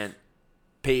big event,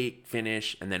 peak,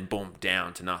 finish, and then boom,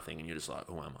 down to nothing. And you're just like,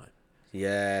 who am I?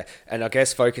 Yeah. And I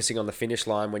guess focusing on the finish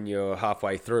line when you're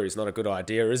halfway through is not a good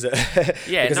idea, is it?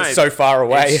 Yeah. Because it's so far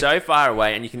away. It's so far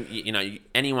away. And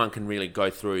anyone can really go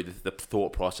through the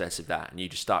thought process of that. And you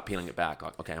just start peeling it back.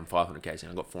 Like, okay, I'm 500 Ks and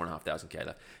I've got 4,500 K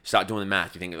left. You start doing the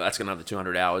math. You think, that's going to have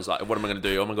 200 hours. Like, what am I going to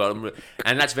do? Oh my God.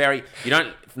 And that's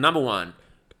number one,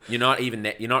 you're not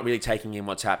really taking in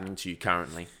what's happening to you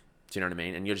currently. Do you know what I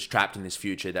mean? And you're just trapped in this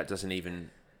future that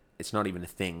it's not even a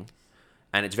thing.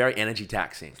 And it's very energy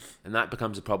taxing. And that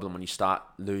becomes a problem when you start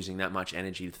losing that much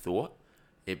energy to thought.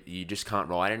 You just can't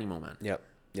ride anymore, man. Yep.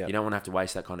 You don't want to have to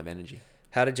waste that kind of energy.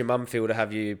 How did your mum feel to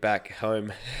have you back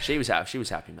home? She was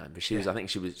happy, man. But I think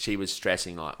she was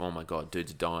stressing like, oh my God,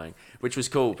 dude's dying, which was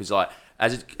cool because like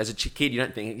as a kid, you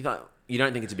don't think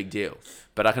it's a big deal.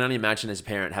 But I can only imagine as a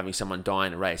parent having someone die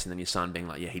in a race and then your son being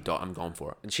like, yeah, he died, I'm gone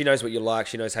for it. And she knows what you like.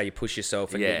 She knows how you push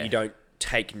yourself, and you don't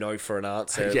take no for an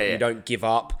answer. You don't give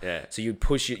up. So you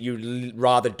push it. You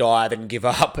rather die than give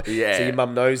up. So your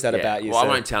mum knows that about you. Well, so. I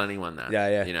won't tell anyone that.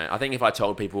 I think if I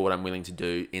told people what I'm willing to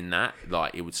do in that,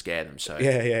 like, it would scare them. So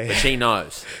But she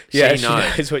knows. She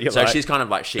knows what you're so like. she's kind of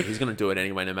like, shit, he's going to do it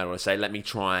anyway, no matter what I say. Let me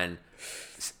try and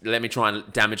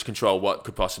damage control what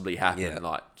could possibly happen.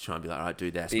 Like, try and be like, all right, do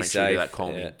this. Make sure you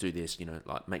call me, do this.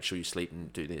 Like, make sure you sleep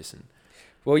and do this. And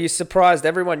well, you surprised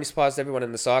everyone. You surprised everyone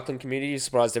in the cycling community. You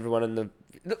surprised everyone in the...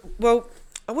 Well,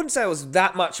 I wouldn't say it was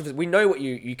that much of it. We know what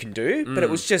you can do, but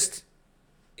it's just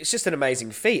an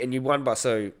amazing feat. And you won by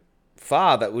so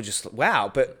far that we're just, wow.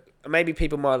 But maybe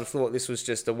people might have thought this was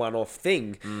just a one-off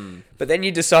thing. But then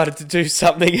you decided to do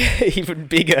something even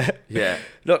bigger. Yeah.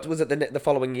 Was it the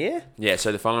following year? Yeah,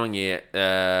 so the following year,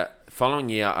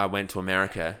 I went to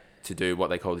America to do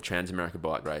what they call the Trans-America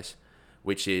Bike Race,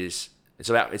 which is...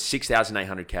 It's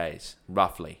 6,800 Ks,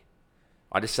 roughly.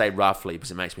 I just say roughly because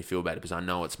it makes me feel better because I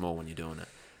know it's more when you're doing it.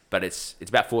 But it's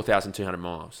about 4,200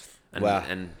 miles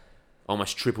and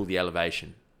almost triple the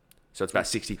elevation. So it's about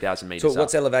 60,000 meters. So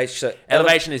what's elevation?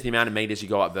 Elevation is the amount of meters you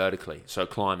go up vertically, so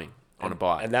climbing on a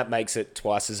bike. And that makes it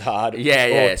twice as hard.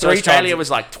 Yeah. So Australia was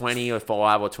like 20 or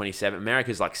 5 or 27.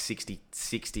 America's like 60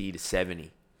 to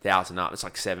 70. 1,000 up. It's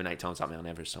like 7-8 times up Mount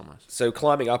Everest almost. So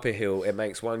climbing up a hill, it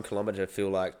makes 1 kilometre feel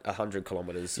like 100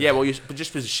 kilometres. Yeah, well,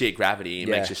 just for sheer gravity, it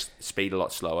makes your speed a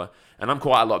lot slower. And I'm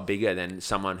quite a lot bigger than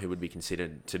someone who would be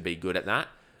considered to be good at that.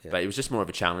 Yeah. But it was just more of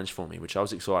a challenge for me, which I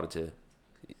was excited to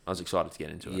get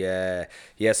into it.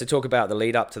 Yeah. So talk about the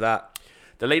lead up to that.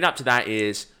 The lead up to that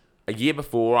is a year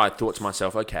before. I thought to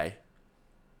myself, okay,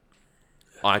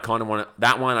 I kind of want to...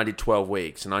 That one I did 12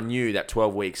 weeks, and I knew that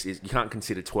 12 weeks is... You can't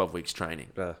consider 12 weeks training,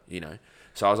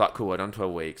 So I was like, cool, I've done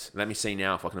 12 weeks. Let me see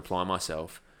now if I can apply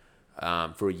myself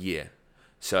for a year.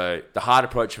 So the hard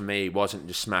approach for me wasn't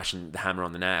just smashing the hammer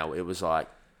on the nail. It was like,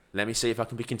 let me see if I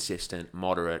can be consistent,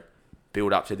 moderate,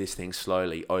 build up to this thing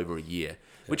slowly over a year,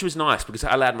 which was nice because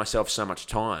I allowed myself so much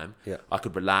time. I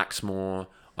could relax more.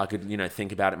 I could,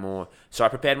 think about it more. So I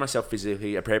prepared myself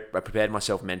physically. I prepared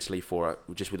myself mentally for it,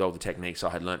 just with all the techniques I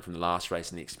had learned from the last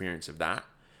race and the experience of that.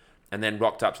 And then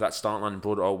rocked up to that start line and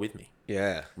brought it all with me.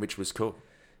 Yeah. Which was cool.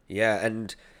 Yeah.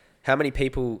 And how many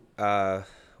people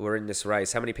were in this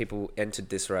race? How many people entered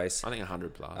this race? I think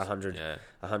 100 plus. 100. Yeah.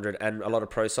 100. And a lot of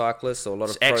pro cyclists or a lot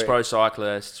of ex-pro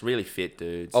cyclists, really fit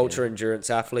dudes. Ultra endurance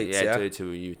athletes. Yeah, dudes who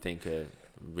you think are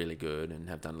really good and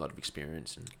have done a lot of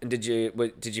experience. And did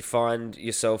you find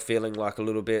yourself feeling like a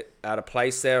little bit out of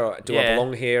place there, or do I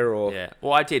belong here? Or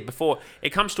well, I did before.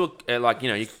 It comes to like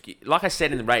like I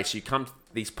said in the race, you come to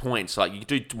these points. Like you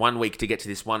do 1 week to get to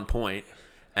this one point,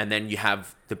 and then you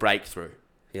have the breakthrough.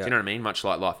 Yeah. Do you know what I mean? Much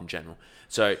like life in general.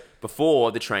 So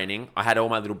before the training, I had all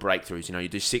my little breakthroughs. You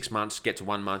do 6 months, get to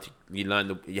 1 month, you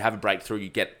learn you have a breakthrough, you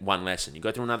get one lesson. You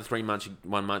go through another 3 months,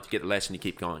 1 month, you get the lesson, you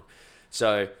keep going.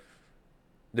 So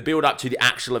the build up to the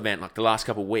actual event, like the last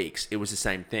couple of weeks, it was the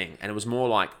same thing. And it was more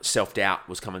like self-doubt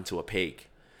was coming to a peak.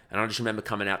 And I just remember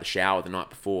coming out the shower the night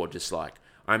before, just like,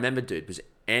 I remember, dude, because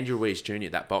Andrew Ruiz Jr.,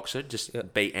 that boxer,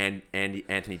 just beat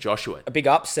Anthony Joshua. A big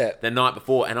upset. The night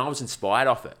before, and I was inspired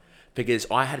off it. Because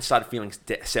I had started feeling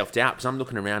self-doubt, because I'm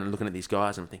looking around and looking at these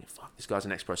guys, and I'm thinking, fuck, this guy's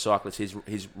an ex-pro cyclist,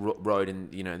 he's rode in,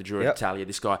 the Giro d'Italia,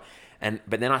 this guy.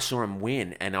 But then I saw him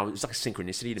win, and it was like a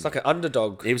synchronicity to me. It's like an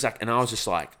underdog. It was like, and I was just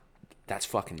like, that's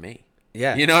fucking me.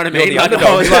 Yeah. You know what I mean? Like,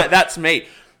 I was like, that's me.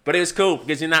 But it was cool,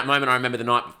 because in that moment, I remember the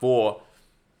night before,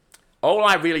 all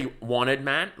I really wanted,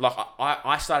 man, like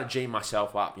I started G'ing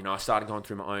myself up. I started going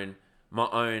through my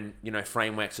own,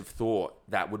 frameworks of thought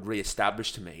that would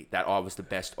reestablish to me that I was the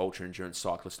best ultra endurance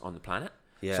cyclist on the planet.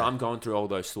 Yeah. So I'm going through all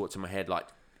those thoughts in my head, like,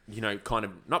 kind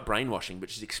of not brainwashing, but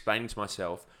just explaining to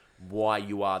myself why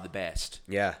you are the best.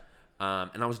 Yeah.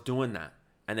 And I was doing that.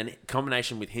 And then in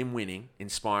combination with him winning,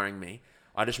 inspiring me,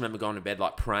 I just remember going to bed,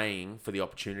 like praying for the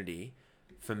opportunity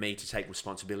for me to take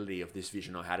responsibility of this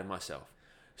vision I had of myself.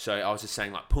 So I was just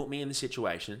saying, like, put me in the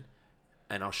situation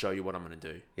and I'll show you what I'm going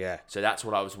to do. Yeah. So that's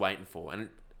what I was waiting for. And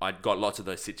I got lots of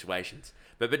those situations.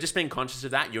 But just being conscious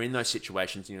of that, you're in those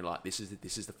situations and you're like, this is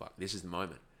the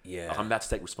moment. Yeah. Like, I'm about to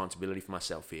take responsibility for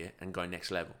myself here and go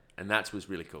next level. And that was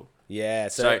really cool. Yeah.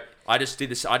 So I just did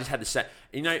this. I just had the same,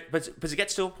 but it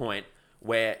gets to a point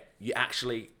where you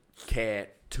actually care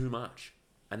too much.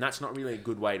 And that's not really a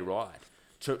good way to ride.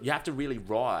 So you have to really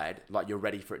ride like you're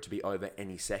ready for it to be over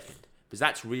any second. Because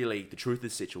that's really the truth of the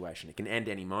situation. It can end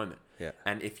any moment. Yeah.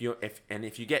 And if you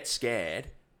get scared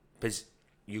because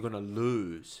you're gonna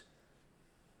lose,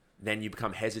 then you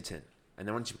become hesitant. And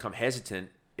then once you become hesitant,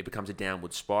 it becomes a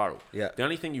downward spiral. Yeah. The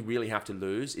only thing you really have to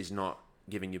lose is not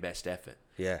giving your best effort.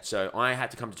 Yeah. So I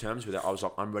had to come to terms with it. I was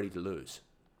like, I'm ready to lose.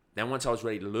 Then once I was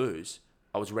ready to lose,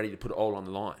 I was ready to put it all on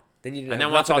the line.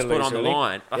 Once I was put it on the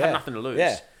line, I had nothing to lose.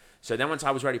 Yeah. So then once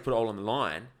I was ready to put it all on the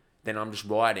line, then I'm just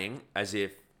riding as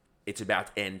if it's about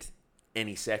to end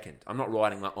any second. I'm not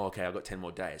riding like, oh, okay, I've got 10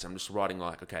 more days. I'm just riding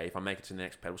like, okay, if I make it to the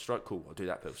next pedal stroke, cool, I'll do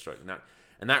that pedal stroke.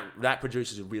 And that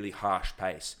produces a really harsh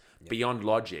pace beyond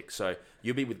logic. So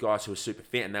you'll be with guys who are super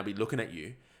fit and they'll be looking at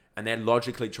you and they're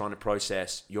logically trying to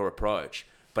process your approach,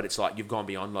 but it's like you've gone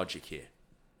beyond logic here,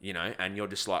 and you're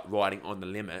just like riding on the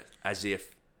limit as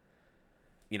if,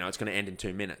 it's going to end in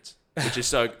 2 minutes. Which is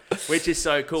so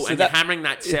cool. So you're hammering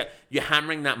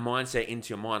that mindset into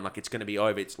your mind like it's going to be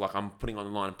over. It's like I'm putting on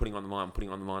the line, I'm putting on the line, I'm putting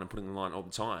on the line, I'm putting on the line all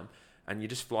the time, and you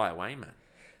just fly away, man.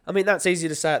 I mean, that's easy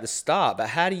to say at the start, but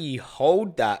how do you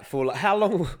hold that for like how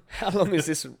long? How long is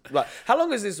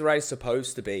this race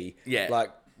supposed to be? Yeah.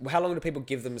 Like, how long do people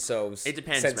give themselves? It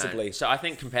depends, sensibly? Man. So I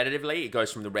think competitively, it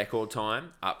goes from the record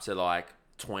time up to like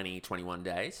 20, 21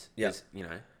 days. Yeah.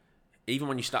 Even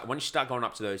when you start going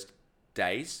up to those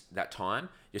days, that time,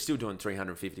 you're still doing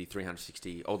 350,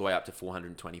 360, all the way up to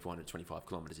 420, 425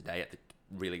 kilometers a day at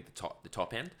the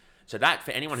top end. So that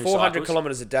for anyone who 400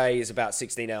 kilometers a day is about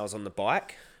 16 hours on the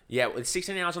bike. Yeah, with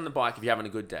 16 hours on the bike if you're having a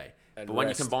good day. But when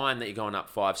you combine that, you're going up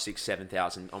 5, 6,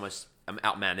 7,000, almost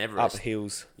out Mount Everest. Up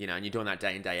hills. And you're doing that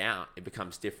day in, day out, it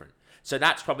becomes different. So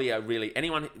that's probably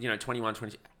anyone, 21,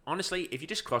 20. Honestly, if you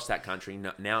just cross that country,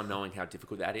 now knowing how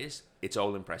difficult that is, it's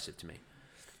all impressive to me.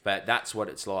 But that's what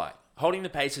it's like. Holding the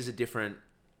pace is a different,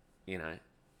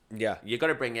 Yeah. You got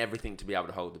to bring everything to be able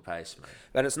to hold the pace, man.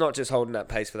 And it's not just holding that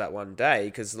pace for that one day,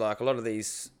 because like a lot of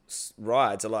these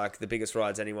rides are like the biggest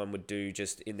rides anyone would do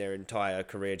just in their entire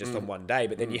career, just on one day.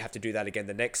 But then you have to do that again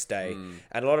the next day.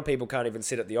 And a lot of people can't even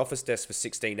sit at the office desk for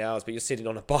 16 hours, but you're sitting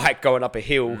on a bike going up a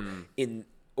hill in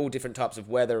all different types of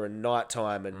weather and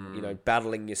nighttime and,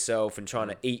 battling yourself and trying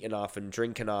to eat enough and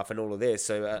drink enough and all of this.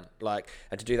 So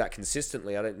and to do that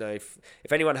consistently, I don't know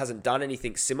if anyone hasn't done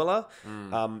anything similar,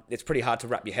 it's pretty hard to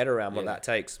wrap your head around what that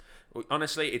takes. Well,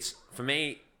 honestly, it's for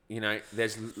me,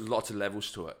 there's lots of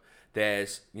levels to it.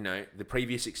 There's, the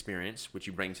previous experience, which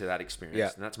you bring to that experience.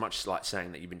 Yeah. And that's much like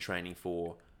saying that you've been training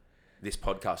for this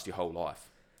podcast your whole life.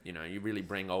 You really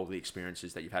bring all the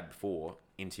experiences that you've had before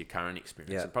into your current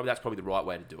experience. Yeah. And that's probably the right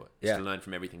way to do it, is to learn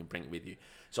from everything and bring it with you.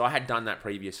 So I had done that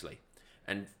previously.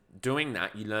 And doing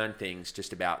that, you learn things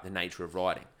just about the nature of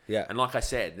riding. Yeah. And like I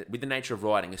said, with the nature of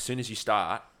riding, as soon as you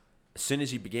start, as soon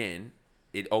as you begin,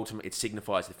 it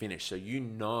signifies the finish. So you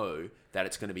know that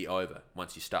it's going to be over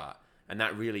once you start. And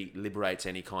that really liberates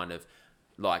any kind of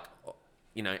like,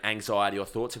 anxiety or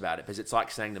thoughts about it. Because it's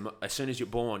like saying as soon as you're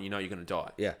born, you know you're going to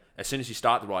die. Yeah. As soon as you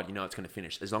start the ride, you know it's going to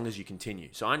finish. As long as you continue.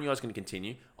 So I knew I was going to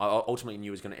continue. I ultimately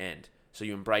knew it was going to end. So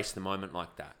you embrace the moment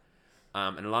like that.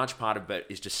 And a large part of it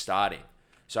is just starting.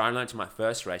 So I learned in my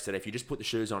first race that if you just put the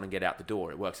shoes on and get out the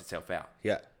door, it works itself out.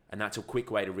 Yeah. And that's a quick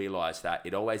way to realize that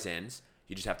it always ends.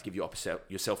 You just have to give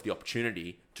yourself the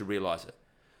opportunity to realize it.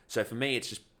 So for me, it's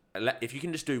just, if you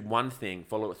can just do one thing,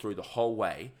 follow it through the whole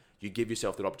way, you give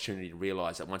yourself that opportunity to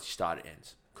realize that once you start, it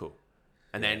ends. Cool.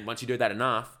 And then once you do that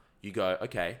enough, you go,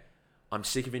 okay, I'm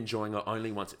sick of enjoying it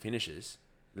only once it finishes.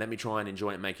 Let me try and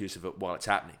enjoy it and make use of it while it's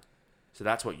happening. So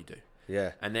that's what you do.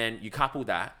 Yeah. And then you couple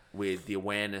that with the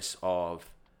awareness of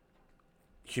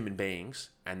human beings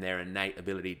and their innate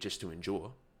ability just to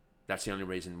endure. That's the only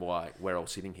reason why we're all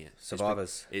sitting here.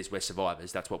 Survivors. We're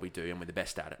survivors. That's what we do, and we're the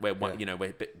best at it. We're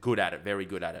good at it, very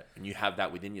good at it, and you have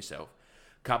that within yourself.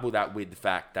 Couple that with the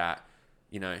fact that,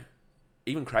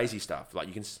 even crazy stuff like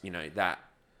you can,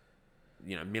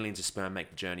 millions of sperm make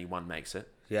the journey, one makes it.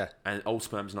 Yeah. And all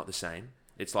sperm's not the same.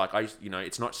 It's like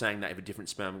it's not saying that if a different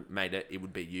sperm made it, it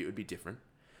would be you. It would be different.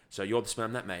 So you're the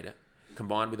sperm that made it,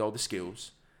 combined with all the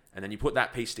skills. And then you put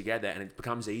that piece together and it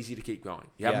becomes easy to keep going.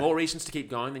 You have more reasons to keep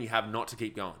going than you have not to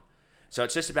keep going. So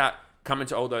it's just about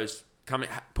putting all those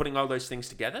things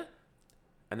together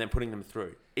and then putting them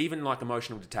through. Even like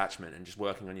emotional detachment and just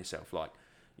working on yourself. Like,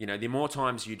 the more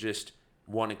times you just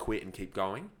want to quit and keep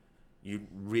going, you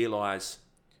realize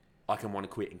I can want to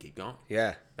quit and keep going.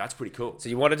 Yeah. That's pretty cool. So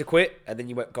you wanted to quit and then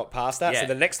you got past that. Yeah. So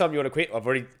the next time you want to quit, I've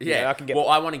already, I can get... Well,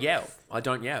 I want to yell. I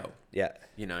don't yell. Yeah.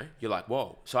 You're like,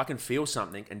 whoa. So I can feel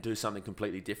something and do something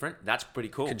completely different. That's pretty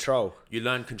cool. Control. You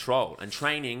learn control. And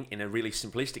training, in a really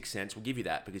simplistic sense, will give you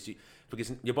that because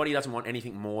your body doesn't want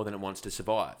anything more than it wants to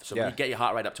survive. So when you get your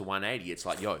heart rate up to 180, it's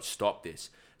like, yo, stop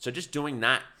this. So just doing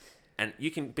that, and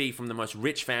you can be from the most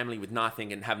rich family with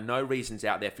nothing and have no reasons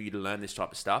out there for you to learn this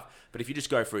type of stuff. But if you just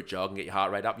go for a jog and get your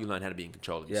heart rate up, you learn how to be in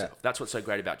control of yourself. That's what's so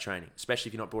great about training, especially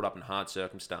if you're not brought up in hard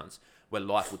circumstance where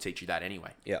life will teach you that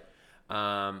anyway. Yeah.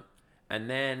 And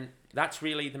then that's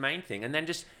really the main thing. And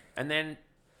then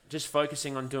just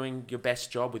focusing on doing your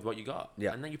best job with what you got.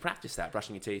 Yeah. And then you practice that,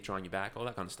 brushing your teeth, trying your back, all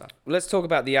that kind of stuff. Let's talk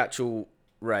about the actual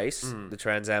race, the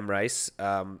Trans Am race.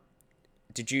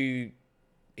 Did you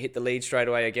hit the lead straight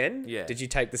away again? Yeah. Did you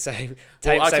take the same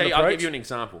approach? I'll give you an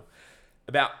example.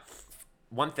 About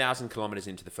 1,000 kilometers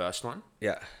into the first one,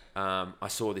 I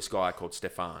saw this guy called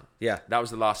Stefan. Yeah. That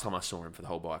was the last time I saw him for the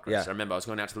whole bike race. Yeah. I remember I was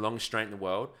going out to the longest straight in the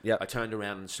world. Yeah. I turned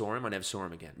around and saw him. I never saw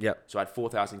him again. Yeah. So I had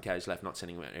 4,000 Ks left, not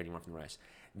sending anyone from the race.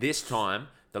 This time,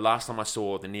 the last time I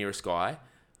saw the nearest guy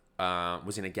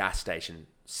was in a gas station,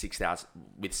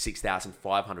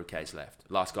 6,500 Ks left.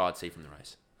 Last guy I'd see from the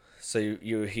race. So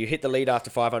you hit the lead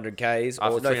after 500 Ks,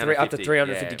 after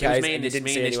 350 Ks, it was me and this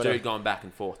dude else. going back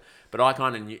and forth. But I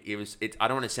kind of knew I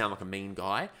don't want to sound like a mean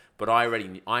guy, but I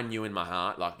knew in my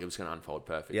heart like it was going to unfold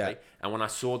perfectly. Yeah. And when I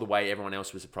saw the way everyone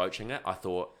else was approaching it, I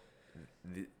thought,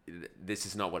 this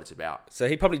is not what it's about. So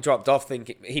he probably dropped off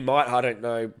thinking, I don't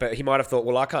know, but he might have thought,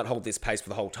 well, I can't hold this pace for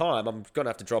the whole time. I'm going to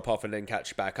have to drop off and then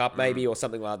catch back up maybe or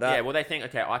something like that. Yeah, well, they think,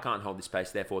 okay, I can't hold this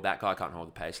pace, therefore that guy can't hold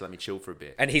the pace, so let me chill for a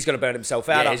bit. And he's going to burn himself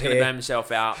out he's going to burn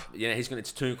himself out.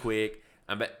 It's too quick.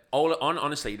 But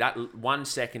honestly, that 1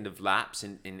 second of lapse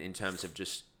in terms of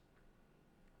just,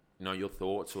 your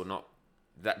thoughts or not,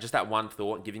 that one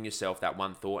thought, giving yourself that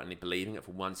one thought and believing it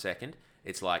for 1 second,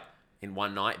 it's like, in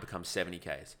one night, it becomes 70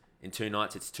 Ks. In 2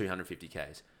 nights, it's 250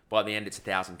 Ks. By the end, it's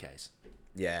 1,000 Ks.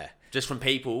 Yeah. Just from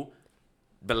people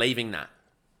believing that.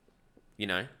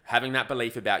 Having that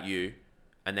belief about you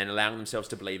and then allowing themselves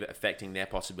to believe it, affecting their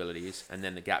possibilities, and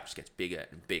then the gap just gets bigger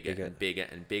and bigger and bigger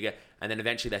and bigger. And then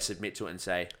eventually they submit to it and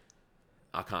say,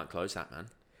 I can't close that, man.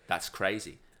 That's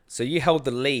crazy. So you held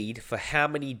the lead for how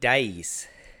many days?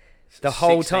 The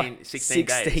whole time?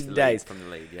 16 days from the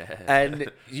lead, yeah.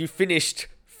 And you finished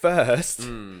first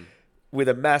with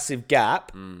a massive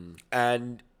gap.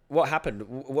 And what happened?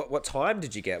 What time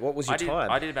did you get? What was your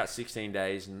time? I did about 16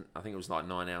 days, and I think it was like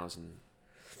 9 hours, and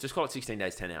just call it 16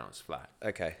 days, 10 hours flat.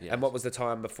 Okay. Yes. And what was the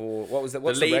time before? What's the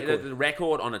record? The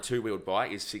record on a two-wheeled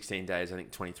bike is 16 days, I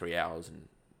think 23 hours, and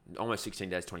almost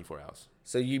 16 days, 24 hours.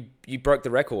 So you broke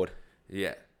the record?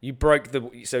 Yeah. You broke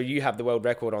so you have the world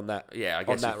record on that? Yeah, I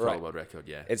guess it's the world record,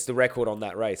 yeah. It's the record on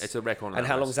that race? It's the record on that race.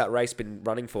 And how long's that race been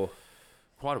running for?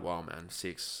 Quite a while, man.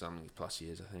 6-something plus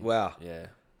years, I think. Wow. Yeah.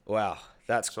 Wow.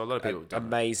 That's so a lot of people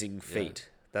amazing feat.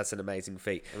 Yeah. That's an amazing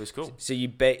feat. It was cool. So you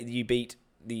beat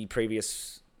the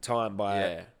previous time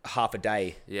by half a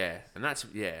day. Yeah, and that's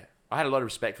I had a lot of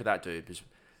respect for that dude because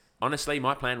honestly,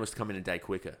 my plan was to come in a day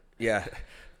quicker. Yeah,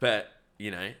 but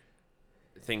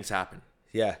things happen.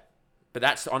 Yeah, but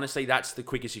that's the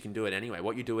quickest you can do it anyway.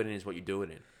 What you do it in is what you do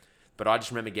it in. But I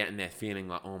just remember getting there feeling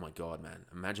like, oh my God, man,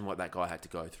 imagine what that guy had to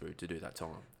go through to do that time.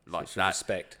 Like that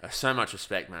respect, so much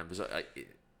respect, man. Because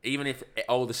even if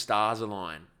all the stars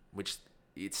align, which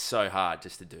it's so hard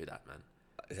just to do that, man.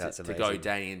 That's amazing. To go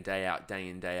day in, day out, day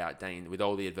in, day out, day in, with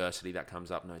all the adversity that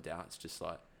comes up, no doubt. It's just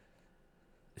like,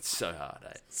 it's so hard,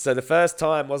 eh? So the first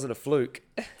time wasn't a fluke.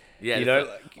 Yeah,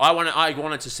 I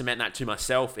wanted to cement that to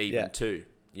myself too.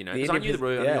 Because I knew the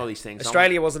route, I knew all these things.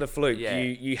 Australia wasn't a fluke. Yeah.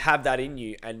 You have that in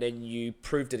you, and then you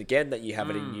proved it again that you have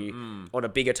it in you on a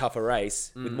bigger, tougher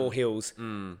race with more hills,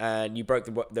 and you broke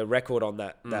the record on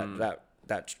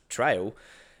that trail.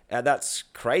 And that's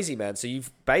crazy, man. So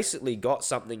you've basically got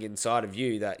something inside of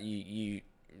you that you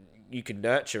can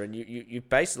nurture, and you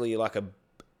basically like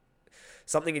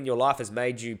something in your life has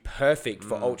made you perfect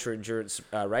for ultra endurance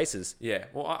races. Yeah.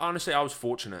 Well, honestly, I was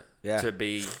fortunate to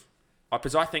be.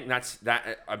 Because I think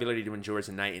that ability to endure is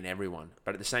innate in everyone.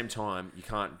 But at the same time, you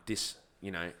can't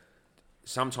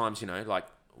sometimes, like,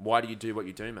 why do you do what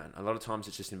you do, man? A lot of times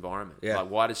it's just environment. Yeah. Like,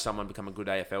 why does someone become a good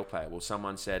AFL player? Well,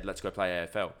 someone said, let's go play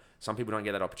AFL. Some people don't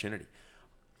get that opportunity,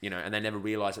 and they never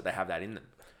realize that they have that in them.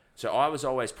 So I was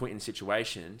always put in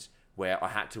situations where I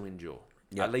had to endure,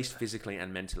 at least physically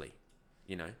and mentally,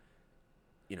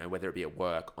 whether it be at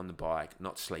work, on the bike,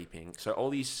 not sleeping. So all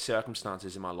these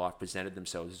circumstances in my life presented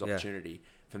themselves as opportunity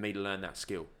for me to learn that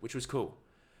skill, which was cool.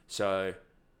 So,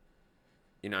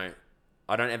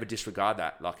 I don't ever disregard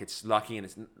that. Like, it's lucky and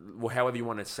it's, well, however you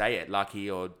want to say it,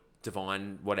 lucky or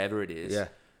divine, whatever it is. Yeah.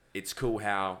 It's cool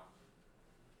how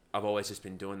I've always just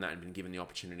been doing that and been given the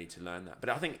opportunity to learn that. But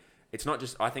I think it's not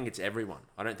just, I think it's everyone.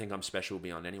 I don't think I'm special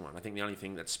beyond anyone. I think the only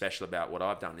thing that's special about what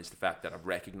I've done is the fact that I've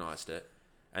recognized it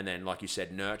and then, like you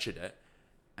said, nurtured it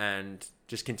and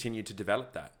just continued to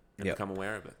develop that and become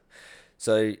aware of it.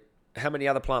 So how many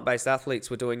other plant-based athletes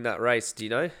were doing that race? Do you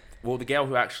know? Well, the girl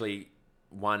who actually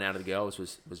won out of the girls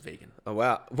was vegan. Oh,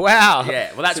 wow. Wow.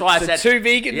 Yeah. Well, that's why I said 2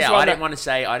 vegans. Yeah. I didn't want to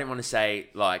say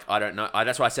like, I don't know.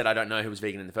 That's why I said I don't know who was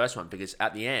vegan in the first one, because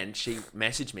at the end she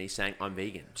messaged me saying I'm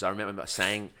vegan. So I remember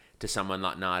saying to someone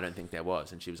like, no, I don't think there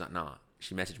was. And she was like, nah.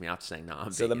 She messaged me after saying, no, I'm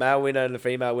vegan. So the male winner and the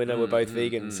female winner were both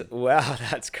vegans. Wow,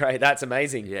 that's great. That's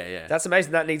amazing. Yeah. That's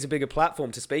amazing. That needs a bigger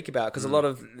platform to speak about, because a lot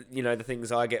of, the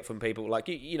things I get from people, like,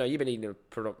 you've been eating a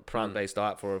plant-based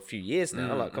diet for a few years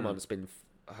now. Like, come on, it's been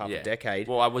half a decade.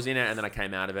 Well, I was in it and then I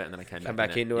came out of it and then I came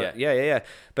back into it. Yeah.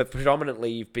 But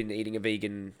predominantly you've been eating a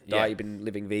vegan diet, you've been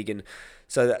living vegan.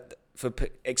 So that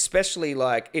especially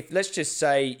like, if let's just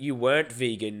say you weren't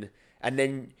vegan and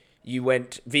then you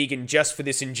went vegan just for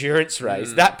this endurance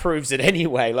race, that proves it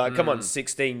anyway. Like, come on,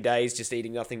 16 days just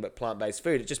eating nothing but plant-based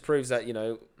food. It just proves that,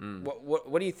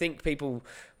 what do you think people,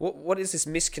 what is this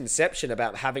misconception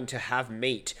about having to have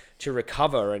meat to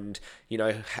recover and,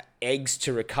 eggs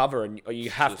to recover, and or you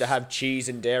have to have cheese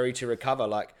and dairy to recover?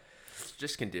 Like, it's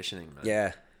just conditioning, man.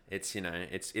 Yeah. It's,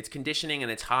 it's conditioning,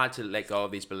 and it's hard to let go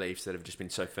of these beliefs that have just been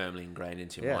so firmly ingrained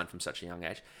into your mind from such a young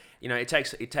age.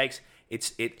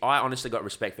 I honestly got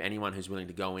respect for anyone who's willing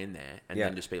to go in there and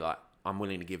then just be like, I'm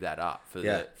willing to give that up for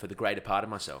the greater part of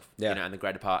myself, and the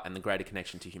greater part and the greater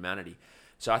connection to humanity.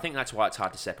 So I think that's why it's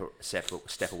hard to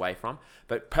step away from.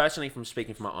 But personally, from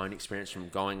speaking from my own experience, from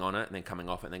going on it and then coming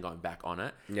off it and then going back on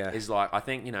it, is like, I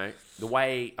think, the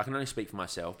way, I can only speak for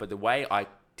myself, but the way I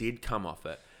did come off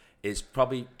it is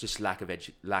probably just lack of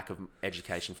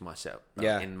education for myself,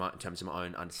 in terms of my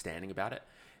own understanding about it,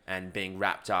 and being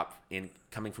wrapped up in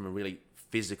coming from a really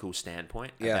physical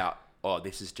standpoint about,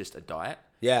 this is just a diet.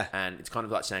 Yeah. And it's kind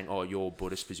of like saying, you're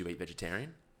Buddhist because you eat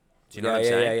vegetarian. Do you know what I'm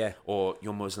saying? Yeah. Or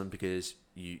you're Muslim because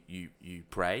you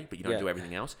pray, but you don't do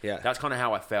everything else. Yeah. That's kind of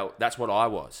how I felt. That's what I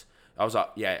was. I was like,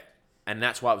 and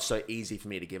that's why it was so easy for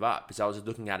me to give up, because I was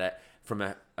looking at it from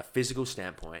a physical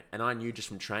standpoint, and I knew just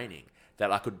from training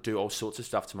that I could do all sorts of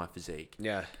stuff to my physique,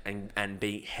 and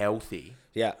be healthy,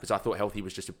 because I thought healthy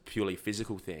was just a purely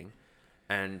physical thing,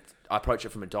 and I approached it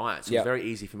from a diet, so it's very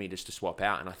easy for me just to swap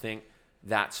out, and I think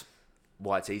that's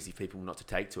why it's easy for people not to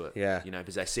take to it,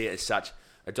 because they see it as such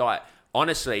a diet.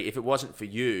 Honestly, if it wasn't for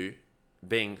you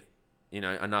being,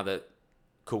 another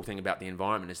cool thing about the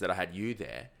environment is that I had you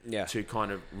there to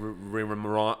kind of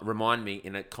remind me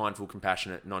in a kindful,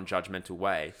 compassionate, non-judgmental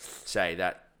way, say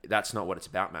that that's not what it's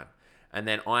about, man. And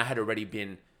then I had already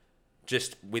been,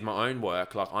 just with my own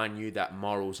work, like, I knew that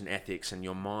morals and ethics and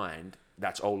your mind,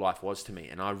 that's all life was to me.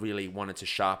 And I really wanted to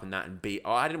sharpen that and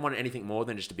I didn't want anything more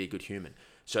than just to be a good human.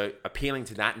 So appealing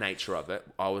to that nature of it,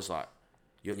 I was like,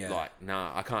 You're like,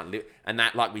 nah, I can't live. And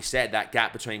that, like we said, that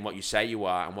gap between what you say you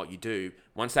are and what you do,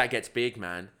 once that gets big,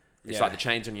 man, it's like the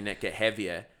chains on your neck get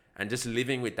heavier. And just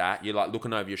living with that, you're like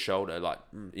looking over your shoulder, like,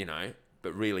 you know,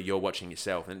 but really you're watching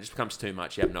yourself, and it just becomes too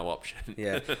much. You have no option.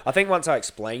 Yeah. I think once I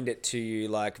explained it to you,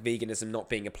 like veganism not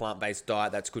being a plant-based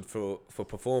diet that's good for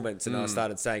performance, and I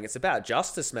started saying it's about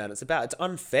justice, man. It's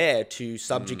unfair to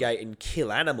subjugate and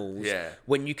kill animals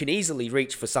when you can easily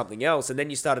reach for something else. And then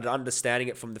you started understanding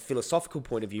it from the philosophical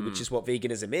point of view, which is what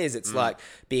veganism is. It's like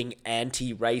being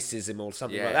anti-racism or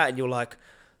something like that. And you're like,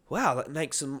 wow, that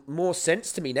makes some more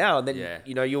sense to me now. And then,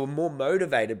 you know, you're more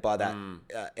motivated by that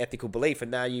ethical belief.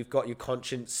 And now you've got your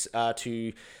conscience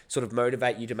to sort of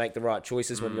motivate you to make the right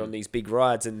choices when you're on these big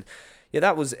rides. And yeah,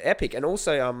 that was epic. And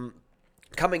also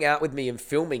coming out with me and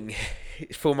filming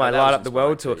for my Light Up the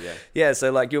World tour. Yeah,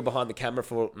 so like you were behind the camera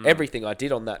for everything I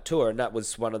did on that tour. And that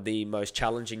was one of the most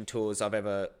challenging tours I've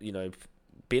ever, you know,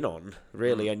 been on,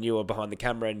 really. And you were behind the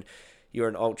camera, and you're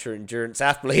an ultra endurance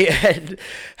athlete, and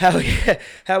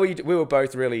we were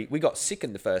both we got sick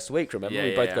in the first week. Remember,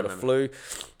 we both got a flu.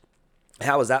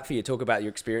 How was that for you? Talk about your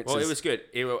experiences. Well, it was good.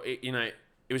 It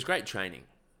was great training,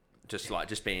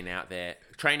 just being out there.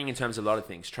 Training in terms of a lot of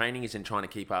things. Training is in trying to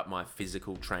keep up my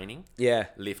physical training. Yeah.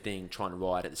 Lifting, trying to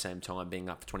ride at the same time, being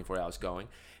up for 24 hours going.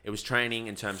 It was training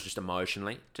in terms of just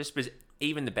emotionally. Just because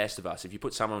even the best of us, if you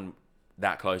put someone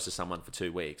that close to someone for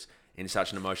 2 weeks in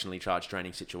such an emotionally charged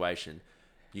training situation,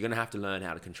 you're going to have to learn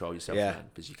how to control yourself, man,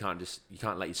 because you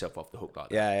can't let yourself off the hook like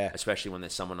that. Especially when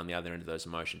there's someone on the other end of those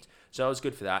emotions. So it was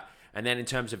good for that. And then in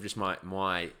terms of just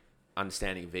my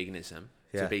understanding of veganism,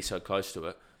 to be so close to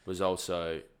it was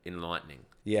also enlightening.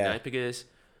 You know, because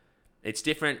it's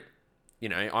different. You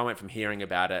know, I went from hearing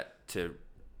about it to,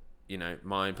 you know,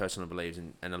 my own personal beliefs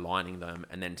and aligning them,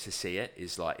 and then to see it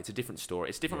is like, it's a different story.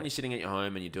 It's different when you're sitting at your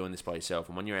home and you're doing this by yourself,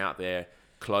 and when you're out there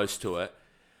close to it,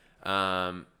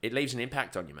 it leaves an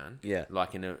impact on you, man. Yeah.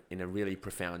 Like in a really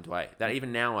profound way. That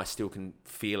even now I still can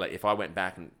feel it. If I went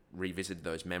back and revisited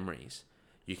those memories,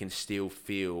 you can still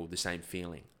feel the same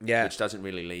feeling. Yeah. Which doesn't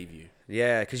really leave you.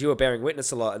 Yeah, because you were bearing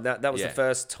witness a lot, and that was the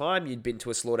first time you'd been to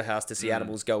a slaughterhouse to see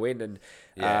animals go in, and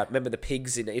remember the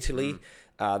pigs in Italy,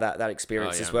 that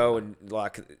experience as well, and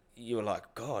like you were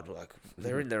like, God, like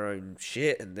they're in their own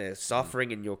shit and they're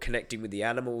suffering, and you're connecting with the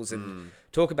animals, and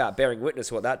talk about bearing witness,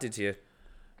 what that did to you.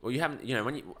 Well, you haven't, you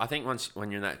know, I think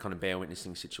when you're in that kind of bear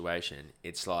witnessing situation,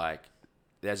 it's like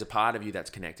there's a part of you that's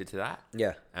connected to that.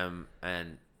 Yeah.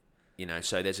 And you know,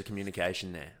 so there's a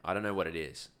communication there. I don't know what it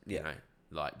is. You know,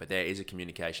 like, but there is a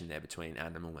communication there between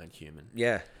animal and human.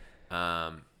 Yeah.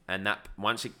 And that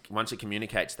once it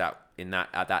communicates that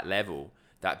at that level,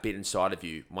 that bit inside of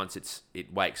you, once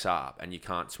it wakes up and you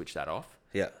can't switch that off.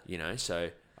 Yeah. You know,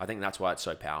 so I think that's why it's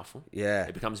so powerful. Yeah.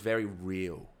 It becomes very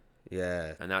real.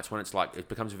 Yeah. And that's when it's like it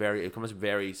becomes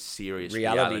very serious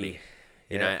reality.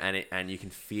 You know, and you can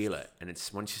feel it. And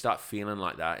it's once you start feeling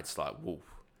like that, it's like, whoa.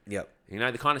 Yep. You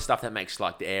know, the kind of stuff that makes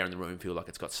like the air in the room feel like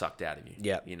it's got sucked out of you.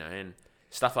 Yeah. You know, and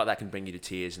stuff like that can bring you to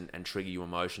tears and trigger you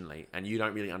emotionally, and you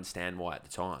don't really understand why at the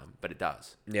time, but it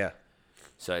does. Yeah.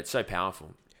 So it's so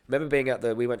powerful. Remember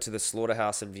being we went to the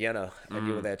slaughterhouse in Vienna, and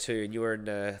you were there too, and you were in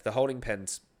the holding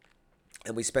pens,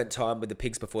 and we spent time with the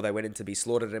pigs before they went in to be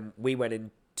slaughtered, and we went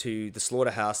into the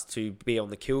slaughterhouse to be on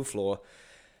the kill floor.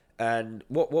 And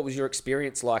what was your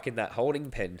experience like in that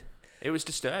holding pen? It was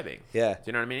disturbing. Yeah. Do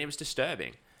you know what I mean? It was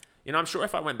disturbing. You know, I'm sure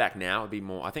if I went back now, it'd be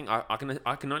more. I think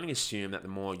I can only assume that the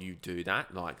more you do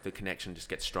that, like the connection just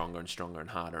gets stronger and stronger and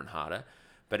harder and harder.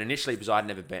 But initially, because I'd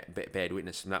never bared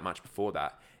witness that much before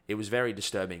that, it was very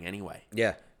disturbing anyway.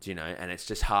 Yeah. Do you know? And it's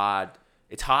just hard.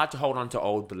 It's hard to hold on to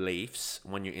old beliefs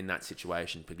when you're in that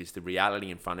situation, because the reality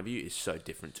in front of you is so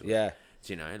different to it. Yeah.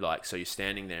 You know, like, so you're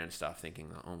standing there and stuff thinking,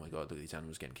 like, oh my God, look at these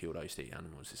animals getting killed. I used to eat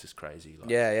animals. This is crazy.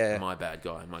 Like, am I a bad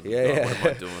guy? Am I good guy? What am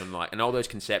I doing? Like, and all those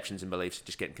conceptions and beliefs are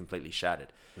just getting completely shattered.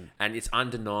 And it's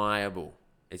undeniable.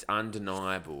 It's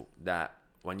undeniable that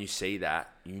when you see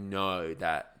that, you know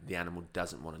that the animal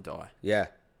doesn't want to die. Yeah.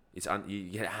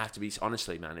 You have to be,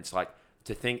 honestly, man, it's like,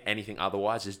 to think anything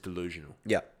otherwise is delusional.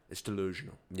 Yeah. It's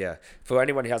delusional. Yeah. For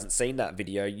anyone who hasn't seen that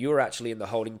video, you were actually in the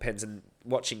holding pens and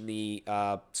watching the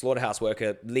slaughterhouse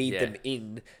worker lead them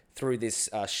in through this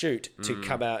chute to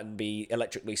come out and be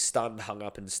electrically stunned, hung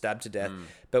up, and stabbed to death.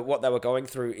 But what they were going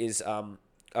through is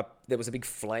there was a big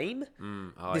flame.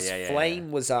 This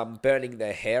flame was burning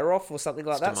their hair off or something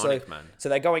like that. Demonic, so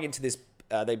they're going into this.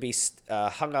 They'd be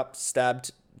hung up,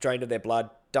 stabbed, drained of their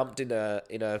blood, dumped in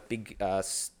a big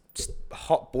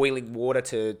hot boiling water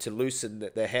to loosen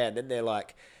their hair, and then they're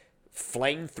like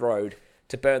flame-throwed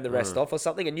to burn the rest off or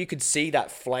something, and you could see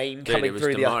that flame coming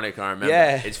through. It was demonic, I remember.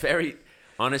 Yeah. It's very...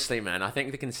 Honestly, man, I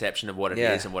think the conception of what it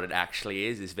is and what it actually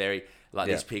is very like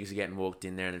these pigs are getting walked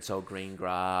in there and it's all green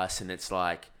grass and it's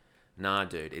like, nah,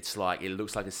 dude, it's like, it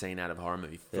looks like a scene out of a horror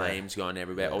movie. Flames going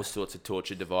everywhere, all sorts of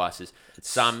torture devices.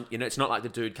 It's not like the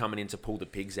dude coming in to pull the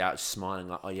pigs out, smiling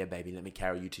like, oh yeah, baby, let me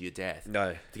carry you to your death. No.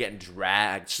 They're getting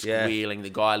dragged, squealing.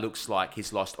 The guy looks like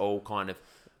he's lost all kind of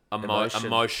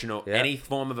emotional, any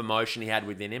form of emotion he had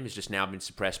within him has just now been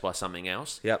suppressed by something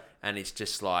else. Yep. And it's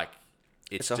just like,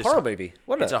 it's a horror movie,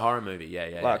 wasn't it? It's a horror movie,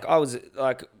 yeah. Like, I was,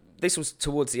 like, this was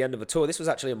towards the end of a tour. This was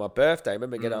actually on my birthday. I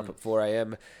remember getting up at 4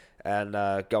 a.m. and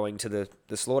going to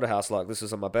the slaughterhouse. Like, this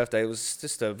was on my birthday. It was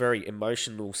just a very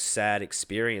emotional, sad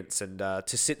experience. And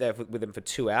to sit there with them for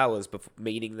 2 hours, before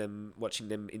meeting them, watching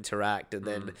them interact, and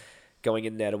then going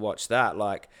in there to watch that,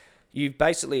 like, you've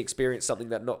basically experienced something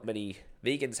that not many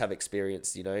vegans have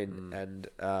experienced, you know, and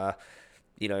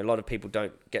you know, a lot of people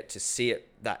don't get to see it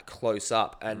that close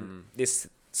up. And this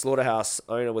slaughterhouse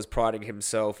owner was priding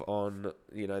himself on,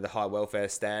 you know, the high welfare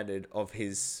standard of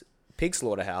his pig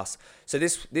slaughterhouse. So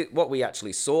this what we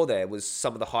actually saw there was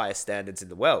some of the highest standards in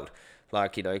the world.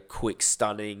 Like, you know, quick,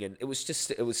 stunning, and it was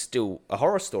still a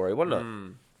horror story,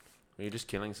 wasn't it? You're just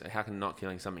killing. How can not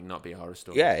killing something not be a horror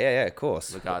story? Yeah, of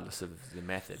course. Regardless of the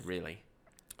method, really.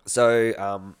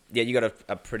 So, you got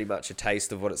a pretty much a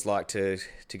taste of what it's like to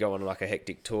go on like a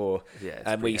hectic tour. Yeah,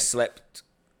 and we slept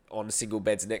on single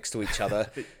beds next to each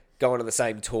other, going on the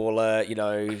same toilet. You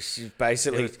know,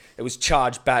 basically it was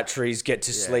charged batteries, get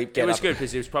to sleep, get up. It was good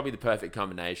because it was probably the perfect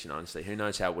combination. Honestly, who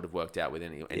knows how it would have worked out with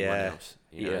anyone else?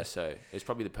 You know, so it was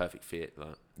probably the perfect fit.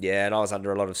 Like. Yeah, and I was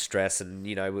under a lot of stress, and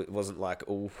you know, it wasn't like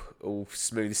all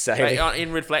smooth sailing.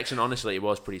 In reflection, honestly, it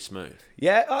was pretty smooth.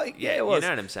 Yeah, it was. You know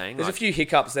what I'm saying? There's a few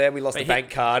hiccups there. We lost the bank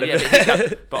card.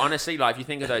 But honestly, like if you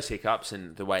think of those hiccups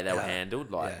and the way they were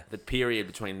handled, like the period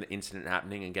between the incident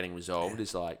happening and getting resolved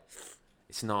is like,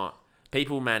 it's not.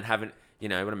 People, man, haven't. You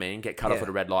know what I mean? Get cut off at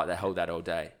a red light, they hold that all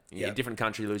day. In a different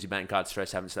country, lose your bank card,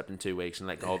 stress, haven't slept in 2 weeks, and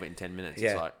let go of it in 10 minutes.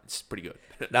 It's like, it's pretty good.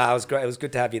 No, it was great. It was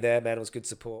good to have you there, man. It was good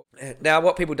support. Now,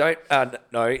 what people don't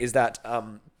know is that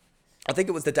I think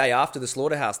it was the day after the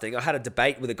slaughterhouse thing, I had a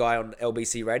debate with a guy on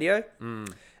LBC radio,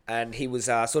 and he was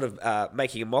sort of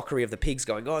making a mockery of the pigs,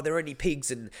 going, oh, there are only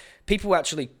pigs, and people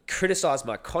actually criticised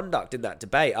my conduct in that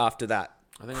debate after that.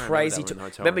 Crazy.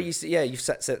 Remember, you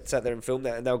sat there and filmed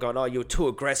that, and they were going, "Oh, you're too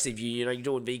aggressive. You know, you're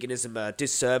doing veganism a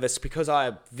disservice," because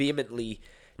I vehemently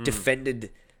defended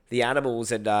the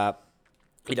animals, and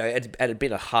you know, it had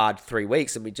been a hard 3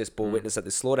 weeks, and we just bore witness at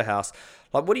the slaughterhouse.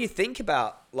 Like, what do you think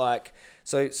about like?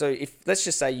 So if let's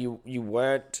just say you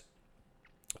weren't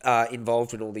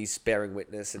involved in all these bearing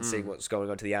witness and seeing what's going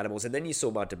on to the animals, and then you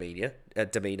saw my demeanor,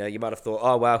 you might have thought,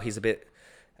 "Oh, wow, he's a bit."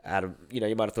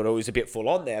 You might have thought, oh, he was a bit full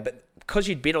on there, but because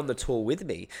you'd been on the tour with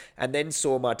me and then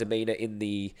saw my demeanor in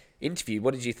the interview,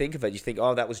 what did you think of it? You think,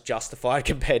 oh, that was justified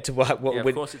compared to what?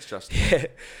 Of course, it's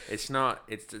justified. It's not.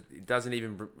 It doesn't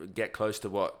even get close to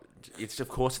what. Of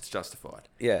course, it's justified.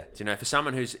 Yeah. You know, for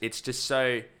someone who's, it's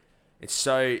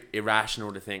so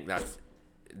irrational to think that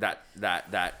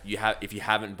you have if you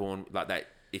haven't borne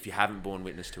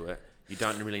witness to it. You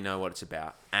don't really know what it's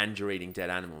about, and you're eating dead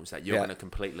animals, that you're going to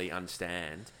completely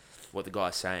understand what the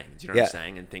guy's saying. Do you know what I'm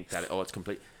saying? And think that, it's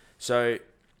complete. So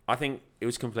I think it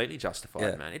was completely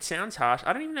justified, man. It sounds harsh.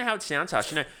 I don't even know how it sounds harsh,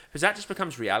 you know, because that just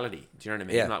becomes reality. Do you know what I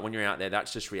mean? Yeah. Like when you're out there,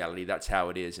 that's just reality. That's how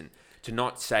it is. And to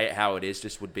not say it how it is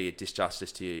just would be a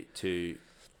disjustice to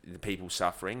the people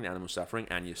suffering, the animals suffering,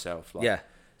 and yourself.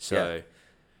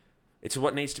 It's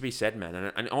what needs to be said, man.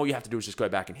 And all you have to do is just go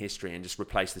back in history and just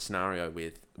replace the scenario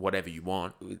with whatever you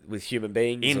want. With human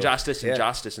beings. Injustice and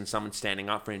justice, and someone standing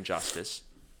up for injustice.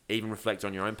 Even reflect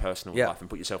on your own personal life and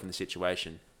put yourself in the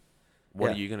situation.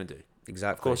 What are you going to do?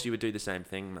 Exactly. Of course you would do the same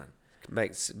thing, man.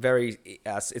 It's very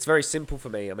simple for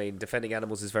me. I mean, defending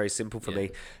animals is very simple for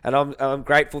me. And I'm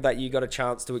grateful that you got a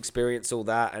chance to experience all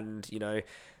that. And, you know,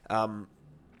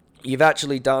 you've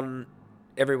actually done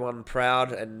everyone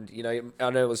proud, and you know, I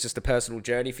know it was just a personal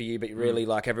journey for you, but really,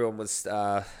 like, everyone was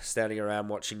standing around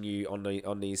watching you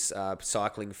on these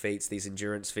cycling feats, these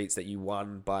endurance feats that you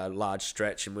won by a large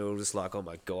stretch, and we were just like, oh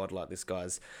my god, like, this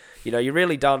guy's, you know, you've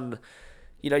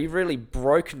really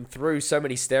broken through so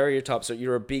many stereotypes. So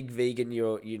you're a big vegan,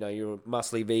 you're a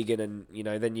muscly vegan, and you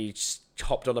know, then you just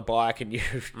hopped on a bike, and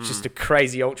you're just a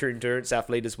crazy ultra endurance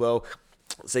athlete as well.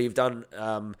 So you've done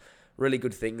really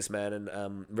good things, man,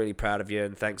 and really proud of you,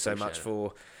 and thanks so much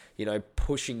for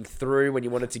pushing through when you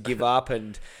wanted to give up,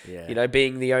 and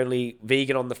being the only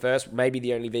vegan on the first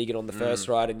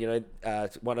ride, and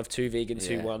one of two vegans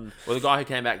who won. Well, the guy who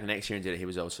came back the next year and did it, he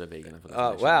was also vegan.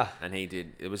 Oh wow! And he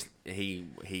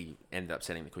ended up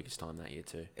setting the quickest time that year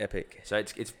too. Epic. So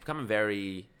it's becoming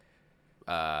very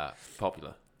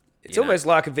popular. It's almost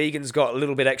like a vegan's got a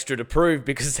little bit extra to prove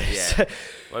because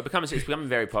well, it's becoming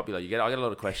very popular. I get a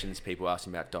lot of questions, people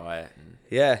asking about diet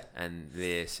and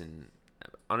this, and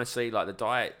honestly, like the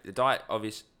diet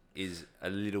obviously is a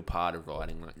little part of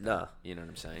riding, like you know what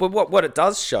I'm saying. But what it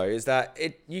does show is that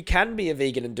you can be a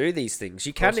vegan and do these things.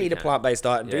 You can eat a plant-based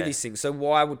diet and do these things. So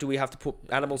why do we have to put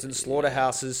animals in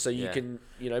slaughterhouses so you can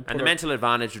and the mental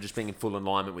advantage of just being in full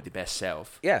alignment with your best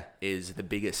self is the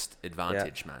biggest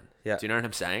advantage, man. Do you know what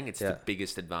I'm saying? It's the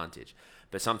biggest advantage.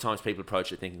 But sometimes people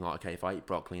approach it thinking like, okay, if I eat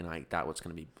broccoli and I eat that, what's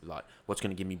going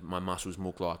to give me my muscles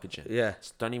more glycogen? Yeah.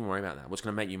 So don't even worry about that. What's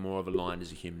going to make you more of aligned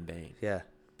as a human being? Yeah.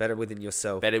 Better within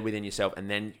yourself. And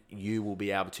then you will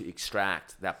be able to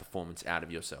extract that performance out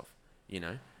of yourself,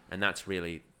 and that's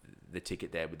really the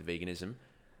ticket there with the veganism,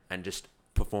 and just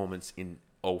performance in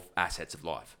all aspects of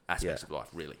life,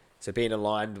 really. So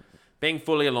being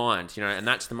fully aligned, and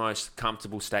that's the most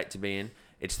comfortable state to be in.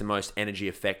 It's the most energy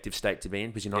effective state to be in,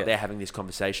 because you're not there having these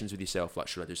conversations with yourself, like,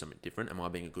 should I do something different? Am I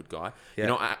being a good guy? You're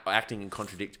not acting in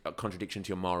contradiction to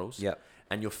your morals. Yeah.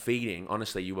 And you are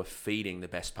feeding the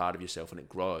best part of yourself, and it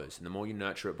grows. And the more you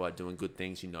nurture it by doing good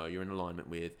things, you're in alignment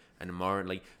with, and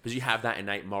morally, because you have that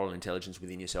innate moral intelligence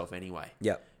within yourself anyway.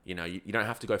 Yeah. You don't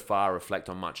have to go far or reflect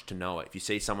on much to know it. If you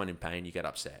see someone in pain, you get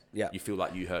upset. Yeah. You feel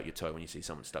like you hurt your toe when you see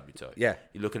someone stub your toe. Yeah.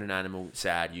 You look at an animal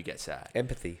sad, you get sad.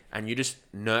 Empathy. And you just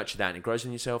nurture that, and it grows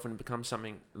in yourself, and it becomes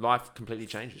something, life completely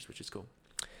changes, which is cool.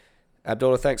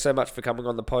 Abdullah, thanks so much for coming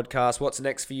on the podcast. What's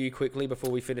next for you quickly before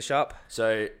we finish up?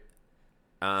 So,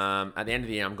 at the end of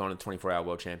the year, I'm going to the 24-hour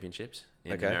World Championships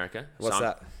in America. What's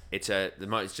that? It's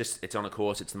on a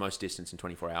course. It's the most distance in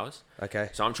 24 hours. Okay.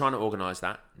 So I'm trying to organise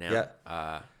that now.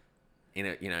 Yeah.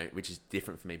 Which is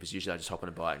different for me, because usually I just hop on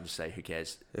a bike and just say, who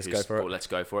cares? Let's go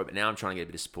for it. But now I'm trying to get a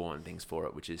bit of sport and things for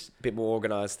it, which is a bit more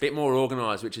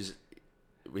organised, which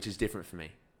is different for me.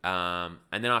 And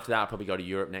then after that, I'll probably go to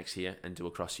Europe next year and do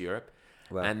across Europe.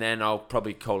 Wow. And then I'll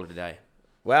probably call it a day.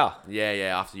 Wow.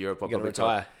 Yeah. After Europe, I'll probably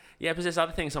retire. Yeah, because there's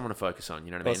other things I want to focus on.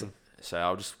 You know what I mean? So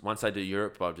I'll just, once I do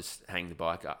Europe, I'll just hang the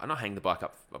bike up. I'll not hang the bike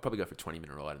up. I'll probably go for a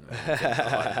 20-minute ride and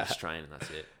just train, and that's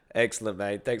it. Excellent,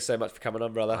 mate. Thanks so much for coming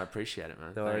on, brother. I appreciate it,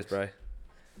 man. No worries, bro.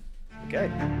 Okay.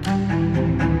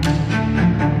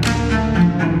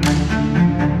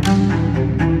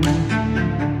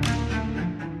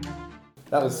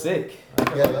 That was sick.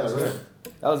 Yeah, that was good.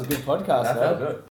 That was a good podcast, man. Good.